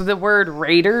use the word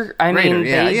raider.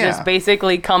 They just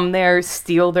basically come there,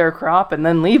 steal their crop, and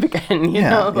then leave again.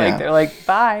 They're like,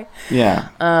 bye. Yeah.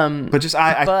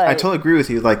 I totally agree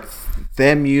with you. Like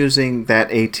them using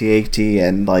that AT-AT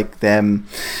and like them,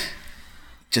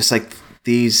 just like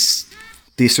these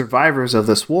survivors of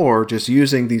this war, just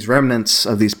using these remnants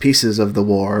of these pieces of the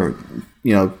war,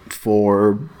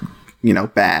 for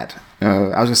bad. I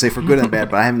was gonna say for good and bad,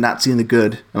 but I have not seen the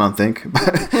good. I don't think.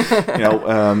 But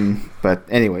but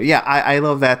anyway, yeah, I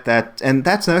love that, and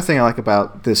that's another thing I like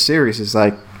about this series is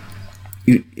like,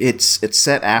 it's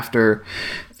set after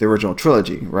the original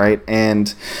trilogy, right?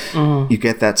 And you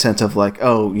get that sense of like,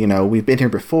 we've been here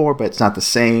before, but it's not the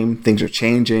same. Things are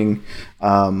changing.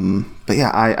 But yeah,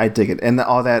 I dig it, and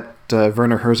all that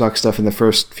Werner Herzog stuff in the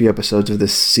first few episodes of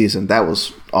this season, that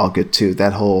was all good too.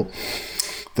 That whole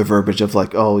the verbiage of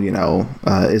like,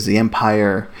 is the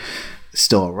Empire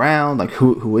still around? Like,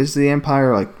 who is the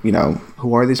Empire? Like,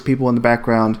 who are these people in the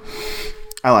background?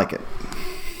 I like it.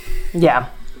 Yeah.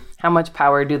 How much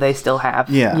power do they still have?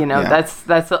 Yeah. That's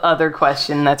the other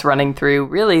question that's running through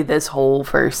really this whole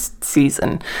first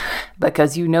season,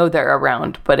 because they're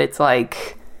around, but it's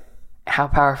like, how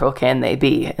powerful can they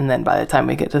be? And then by the time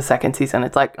we get to the second season,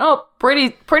 it's like,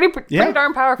 pretty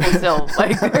darn powerful still.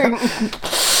 Like,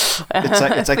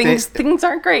 it's like things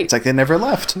aren't great. It's like they never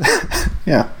left.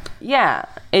 Yeah. Yeah.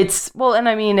 It's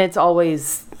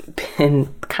always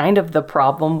been kind of the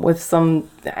problem with some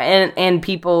and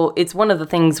people. It's one of the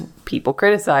things people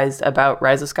criticized about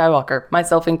Rise of Skywalker,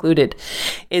 myself included,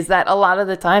 is that a lot of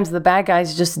the times the bad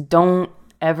guys just don't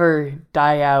ever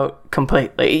die out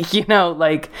completely.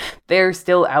 Like they're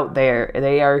still out there.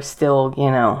 They are still,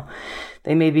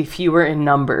 they may be fewer in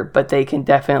number, but they can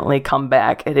definitely come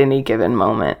back at any given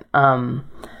moment.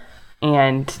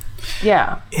 And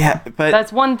yeah, but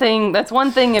that's one thing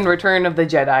in Return of the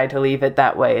Jedi to leave it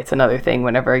that way. It's another thing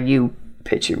whenever you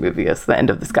pitch your movie as the end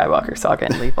of the Skywalker saga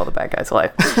and leave all the bad guys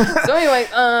alive. So anyway,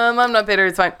 I'm not bitter.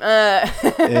 It's fine.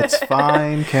 It's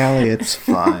fine, Callie. It's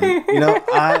fine. You know,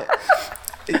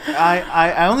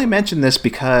 I only mention this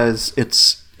because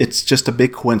it's just a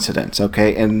big coincidence,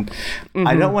 okay? And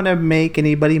I don't want to make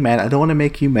anybody mad. I don't want to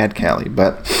make you mad, Callie.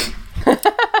 But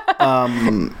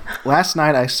last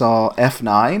night I saw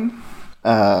F9,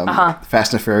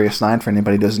 Fast and Furious 9, for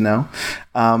anybody who doesn't know.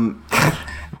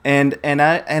 And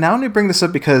I only bring this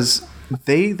up because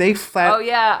they flat. Oh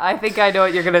yeah, I think I know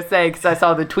what you're gonna say because I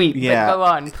saw the tweet. Yeah, but go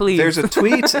on, please. There's a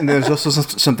tweet and there's also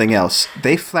something else.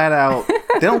 They flat out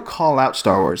they don't call out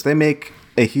Star Wars. They make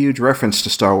a huge reference to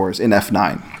Star Wars in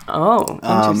F9. Oh,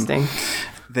 interesting.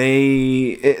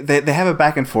 They have a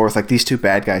back and forth, like these two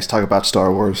bad guys talk about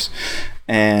Star Wars,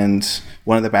 and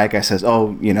one of the bad guys says,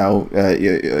 "Oh, you know,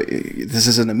 this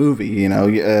isn't a movie. You know,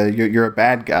 you're a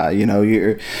bad guy. You know,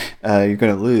 you're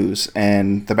gonna lose."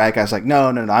 And the bad guy's like, "No,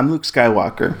 I'm Luke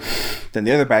Skywalker." Then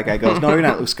the other bad guy goes, "No, you're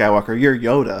not Luke Skywalker. You're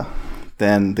Yoda."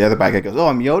 Then the other bad guy goes, "Oh,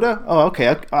 I'm Yoda. Oh,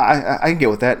 okay, I can get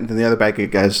with that." And then the other bad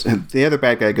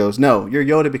guy goes, "No, you're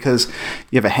Yoda because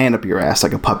you have a hand up your ass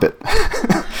like a puppet."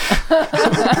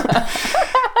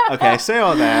 Okay, I say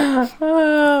all that.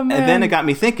 Oh, man. And then it got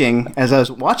me thinking, as I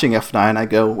was watching F9, I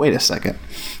go, wait a second.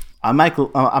 I might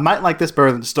like this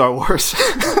better than Star Wars,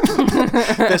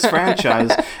 this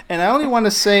franchise. And I only want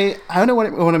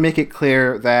to make it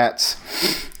clear that,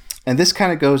 and this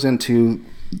kind of goes into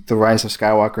the Rise of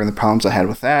Skywalker and the problems I had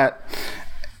with that.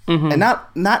 And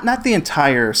not the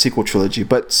entire sequel trilogy,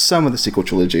 but some of the sequel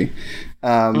trilogy.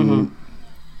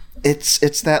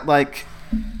 It's that, like,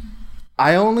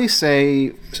 I only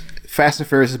say Fast and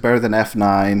Furious is better than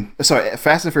F9. Sorry,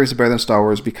 Fast and Furious is better than Star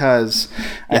Wars because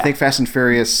I think Fast and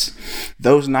Furious,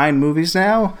 those 9 movies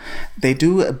now, they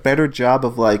do a better job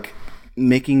of, like,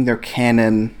 making their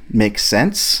canon make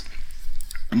sense.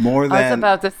 More than, I was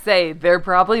about to say, they're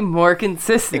probably more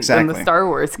consistent than the Star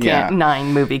Wars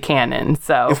 9 movie canon.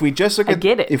 So if we just look I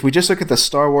get it. If we just look at the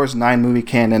Star Wars 9 movie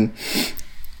canon,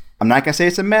 I'm not gonna say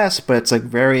it's a mess, but it's, like,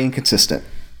 very inconsistent.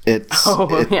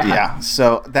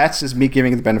 So that's just me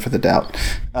giving it the benefit of the doubt.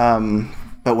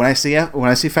 But when I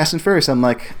see Fast and Furious, I'm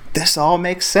like, this all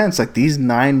makes sense. Like, these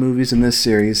 9 movies in this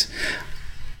series,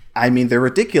 I mean, they're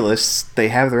ridiculous. They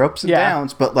have their ups and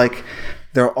downs, but, like,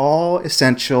 they're all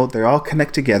essential. They all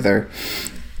connect together.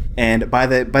 And by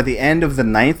the end of the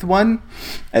 9th one,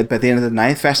 by the end of the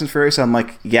 9th Fast and Furious, I'm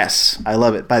like, yes, I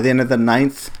love it. By the end of the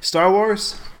 9th Star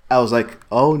Wars, I was like,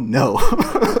 oh no.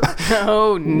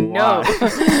 Oh no.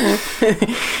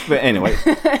 But anyway.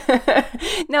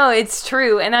 No, it's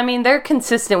true. And I mean, they're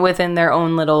consistent within their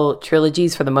own little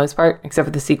trilogies for the most part, except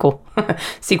for the sequel.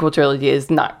 Sequel trilogy is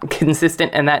not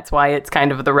consistent, and that's why it's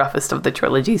kind of the roughest of the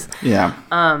trilogies. Yeah.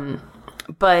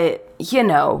 But, you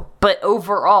know, but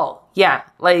overall, yeah,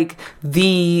 like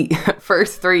the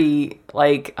first 3,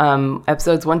 like,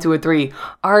 episodes 1, 2, and 3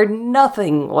 are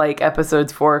nothing like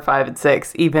episodes 4, 5, and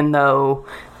 6, even though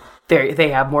they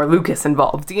have more Lucas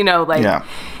involved, you know, like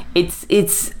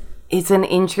it's an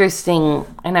interesting,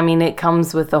 and I mean, it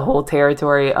comes with the whole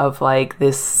territory of, like,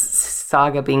 this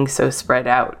saga being so spread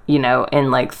out, you know,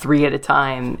 and, like, 3 at a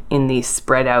time in these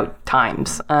spread out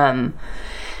times.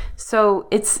 So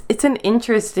it's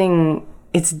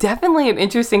definitely an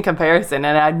interesting comparison,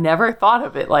 and I've never thought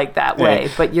of it like that way.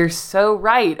 But you're so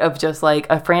right, of just, like,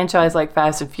 a franchise like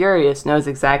Fast and Furious knows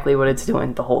exactly what it's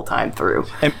doing the whole time through.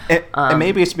 And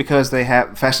maybe it's because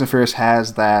Fast and Furious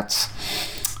has that,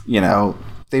 you know,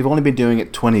 they've only been doing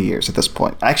it 20 years at this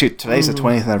point. Actually, today's the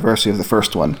 20th anniversary of the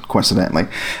first one, coincidentally,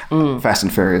 Fast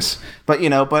and Furious. But, you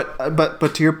know,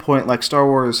 but to your point, like, Star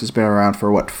Wars has been around for,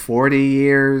 what, 40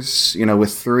 years, you know,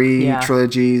 with 3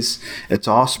 trilogies. It's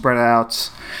all spread out.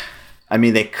 I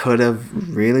mean, they could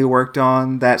have really worked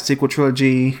on that sequel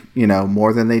trilogy, you know,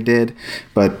 more than they did,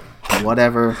 but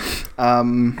whatever.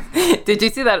 Did you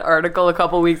see that article a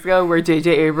couple weeks ago where J.J.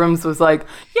 Abrams was like,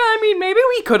 yeah, I mean, maybe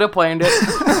we could have planned it.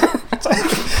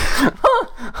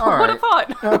 What a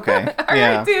thought. Okay. All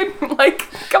right, dude. Like,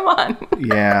 come on.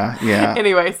 Yeah.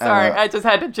 Anyway, sorry. I just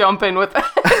had to jump in with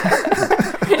that.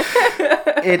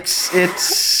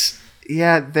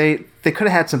 They could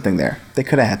have had something there.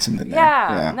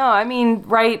 Yeah. No, I mean,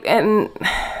 right. And,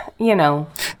 you know,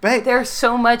 but there's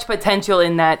so much potential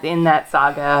in that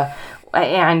saga.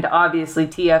 And obviously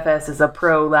TFS is a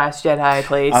pro Last Jedi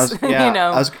place. You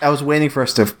know, I was waiting for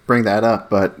us to bring that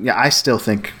up, but yeah, I still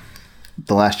think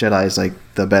The Last Jedi is, like,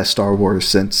 the best Star Wars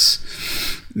since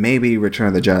maybe Return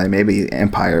of the Jedi, maybe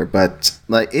Empire, but,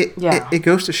 like, it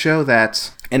goes to show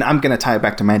that, and I'm gonna tie it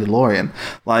back to Mandalorian.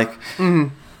 Like,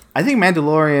 I think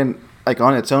Mandalorian, like,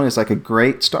 on its own is, like, a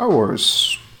great Star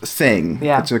Wars thing.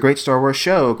 Yeah. It's a great Star Wars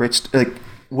show. Like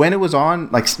when it was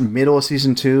on, like middle of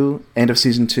season 2, end of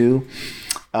season 2,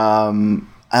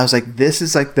 I was like, this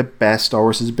is like the best Star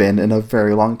Wars has been in a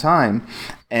very long time.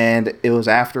 And it was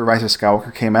after Rise of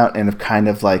Skywalker came out and it kind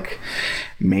of like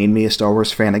made me a Star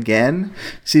Wars fan again.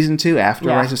 Season 2 after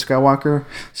Rise of Skywalker.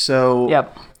 So,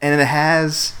 and it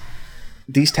has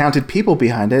these talented people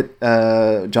behind it,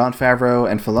 Jon Favreau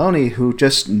and Filoni, who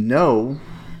just know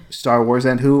Star Wars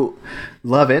and who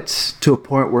love it to a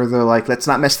point where they're like, let's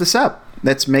not mess this up.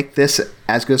 Let's make this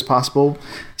as good as possible.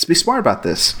 Let's be smart about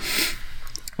this.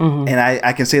 Mm-hmm. And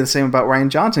I can say the same about Rian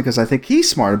Johnson because I think he's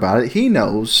smart about it. He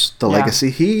knows the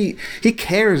legacy. He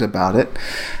cares about it.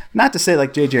 Not to say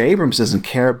like J.J. Abrams doesn't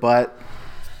care, but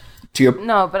to your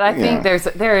no, but I think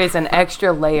there is an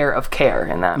extra layer of care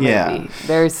in that movie. Yeah.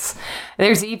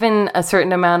 There's even a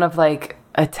certain amount of like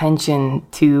attention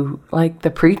to like the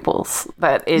prequels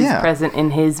that is present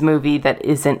in his movie that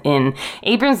isn't in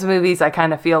Abrams' movies. I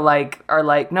kind of feel like are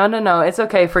like no, it's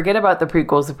okay, forget about the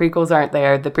prequels. The prequels aren't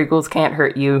there. The prequels can't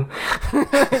hurt you.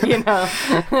 You know.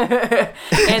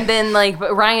 And then like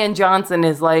but Rian Johnson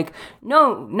is like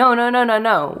no,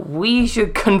 we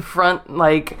should confront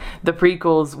like the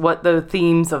prequels, what the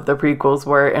themes of the prequels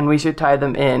were, and we should tie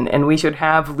them in, and we should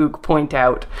have Luke point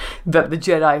out that the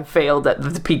Jedi failed at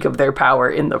the peak of their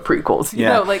power in the prequels. You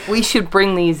know, like we should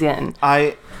bring these in.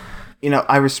 I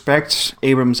respect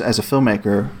Abrams as a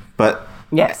filmmaker, but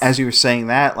as you were saying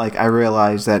that, like I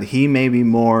realized that he may be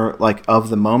more like of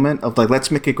the moment of like,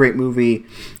 let's make a great movie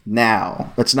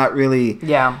now. Let's not really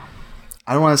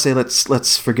I don't want to say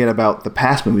let's forget about the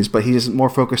past movies, but he's more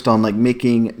focused on like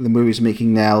making the movies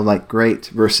making now like great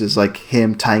versus like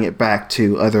him tying it back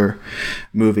to other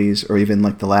movies or even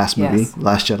like the last movie,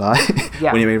 Last Jedi,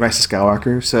 when he made Rise of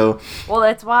Skywalker. So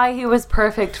that's why he was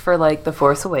perfect for like The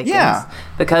Force Awakens,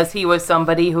 because he was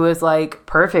somebody who was like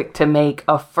perfect to make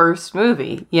a first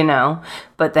movie, you know,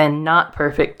 but then not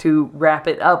perfect to wrap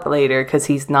it up later because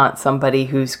he's not somebody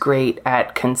who's great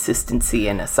at consistency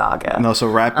in a saga. And also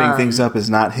wrapping things up is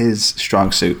not his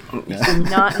strong suit.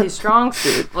 Not his strong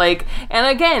suit. Like, and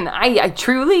again, I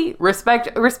truly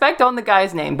respect on the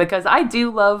guy's name because I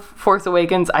do love Force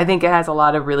Awakens. I think it has a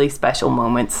lot of really special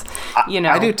moments. You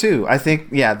know, I do too. I think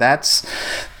that's.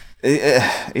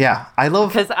 I love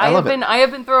because I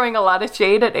have been throwing a lot of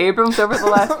shade at Abrams over the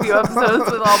last few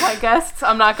episodes with all my guests.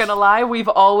 I'm not gonna lie, we've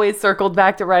always circled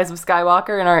back to Rise of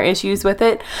Skywalker and our issues with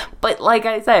it. But like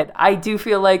I said, I do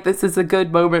feel like this is a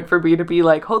good moment for me to be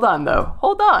like, hold on.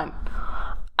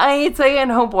 I ain't saying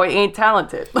homeboy ain't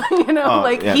talented. You know,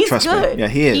 he's good. Me. Yeah,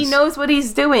 he is. He knows what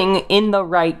he's doing in the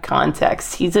right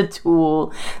context. He's a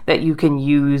tool that you can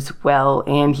use well,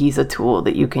 and he's a tool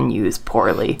that you can use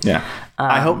poorly. Yeah.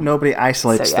 I hope nobody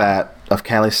isolates that of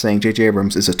Callie saying J.J.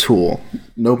 Abrams is a tool.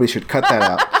 Nobody should cut that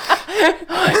out.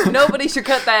 Nobody should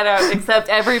cut that out, except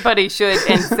everybody should,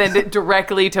 and send it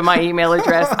directly to my email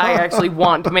address. I actually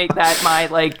want to make that my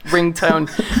like ringtone.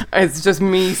 It's just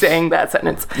me saying that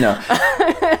sentence. No,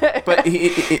 but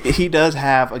he does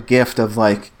have a gift of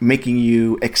like making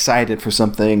you excited for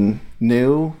something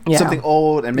new, something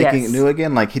old, and making it new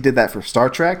again. Like he did that for Star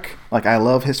Trek. Like I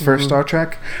love his first Star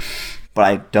Trek, but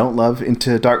I don't love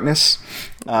Into Darkness.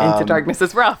 Into Darkness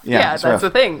is rough. Yeah, that's rough.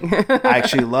 The thing. I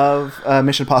actually love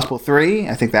Mission Impossible 3.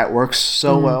 I think that works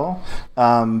so well.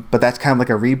 But that's kind of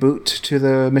like a reboot to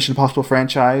the Mission Impossible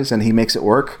franchise, and he makes it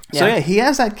work. Yeah. So he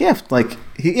has that gift. Like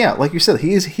like you said,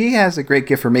 he has a great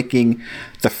gift for making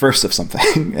the first of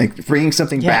something, like bringing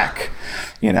something back.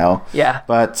 You know. Yeah.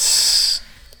 But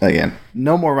again,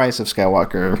 no more Rise of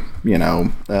Skywalker,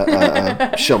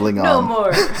 shoveling on. No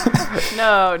more.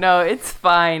 No, it's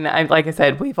fine. Like I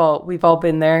said, we've all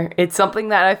been there. It's something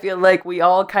that I feel like we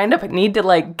all kind of need to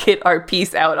like get our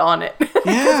piece out on it.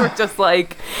 Yeah. We're just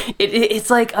like, it's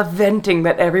like a venting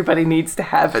that everybody needs to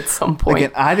have at some point.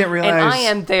 Again, I didn't realize. And I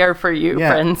am there for you,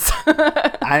 friends.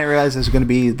 I didn't realize it was going to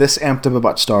be this amped up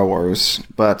about Star Wars,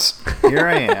 but here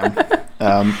I am.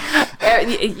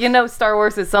 Star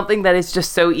Wars is something that is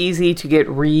just so easy to get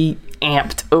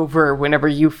re-amped over whenever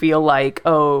you feel like,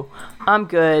 oh, I'm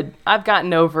good. I've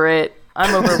gotten over it.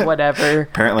 I'm over whatever.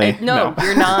 Apparently, no,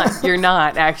 you're not. You're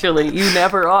not, actually. You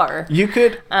never are. You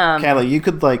could, Callie,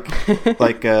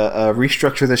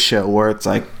 restructure the show where it's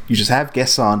like you just have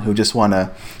guests on who just want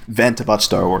to vent about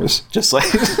Star Wars. Just like,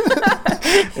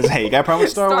 hey, you got a problem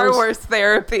with Star Wars? Star Wars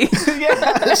therapy.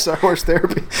 Yeah, Star Wars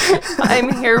therapy.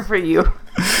 I'm here for you.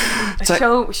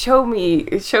 Show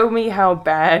me how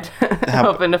bad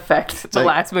of an effect the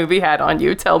last movie had on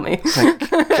you. Tell me.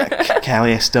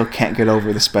 Callie, I still can't get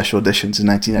over the special editions in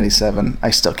 1997.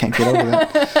 I still can't get over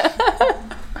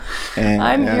that. And,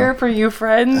 I'm here for you,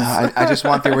 friends. I just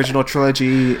want the original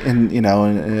trilogy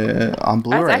on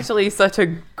Blu-ray. That's actually such a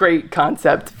great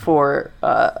concept for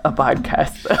a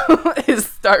podcast, though. Is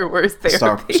Star Wars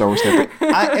therapy. Star Wars therapy.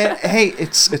 Hey,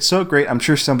 it's so great. I'm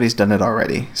sure somebody's done it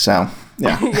already. So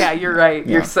yeah. Yeah, you're right.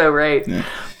 You're so right. Yeah.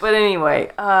 But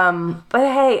anyway, but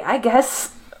hey, I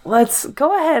guess let's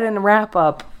go ahead and wrap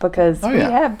up because we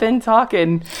have been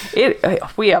talking.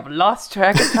 We have lost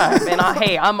track of time, and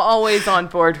I'm always on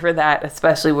board for that,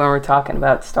 especially when we're talking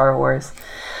about Star Wars.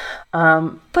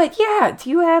 But yeah, do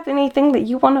you have anything that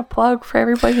you want to plug for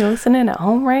everybody listening at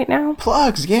home right now?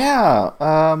 Plugs, yeah.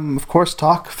 Of course,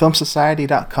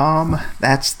 talkfilmsociety.com.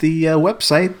 That's the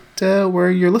website where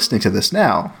you're listening to this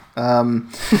now. I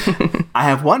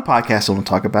have one podcast I want to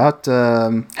talk about.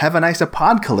 Have a Nice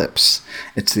Apodcalypse.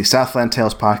 It's the Southland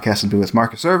Tales podcast and do with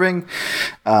Marcus Irving.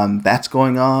 That's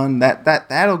going on.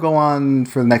 That'll go on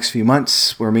for the next few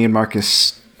months, where me and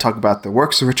Marcus talk about the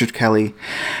works of Richard Callie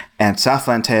and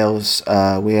Southland Tales.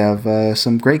 We have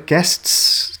some great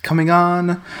guests coming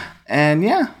on, and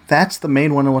yeah, that's the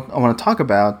main one I want to talk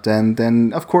about. And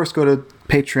then, of course, go to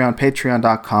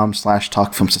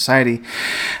patreon.com/talkfilmsociety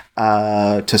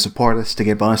to support us, to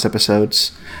get bonus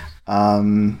episodes.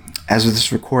 As of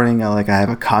this recording, I have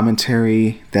a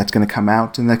commentary that's going to come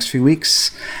out in the next few weeks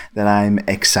that I'm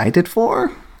excited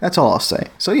for. That's all I'll say.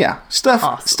 So yeah,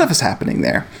 stuff is happening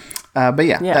there. But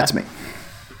yeah, that's me.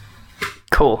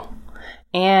 Cool.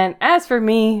 And as for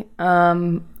me,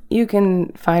 you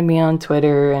can find me on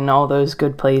Twitter and all those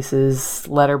good places,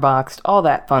 Letterboxd, all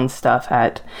that fun stuff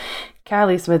at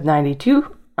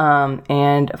CallieSmith92.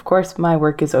 And of course, my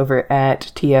work is over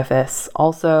at TFS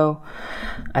also.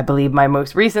 I believe my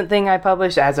most recent thing I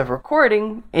published as of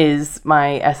recording is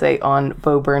my essay on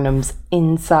Bo Burnham's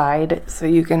Inside. So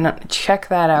you can check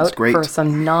that out for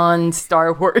some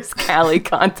non-Star Wars Callie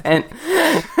content.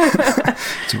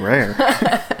 It's rare.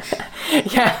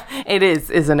 Yeah, it is,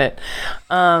 isn't it?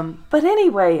 But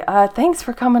anyway, thanks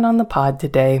for coming on the pod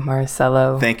today,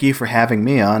 Marcelo. Thank you for having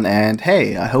me on, and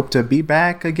hey, I hope to be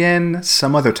back again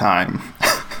some other time.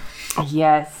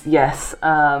 Yes.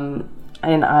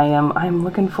 And I'm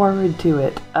looking forward to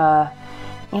it.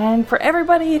 And for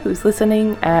everybody who's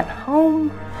listening at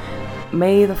home,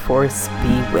 may the Force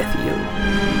be with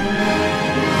you.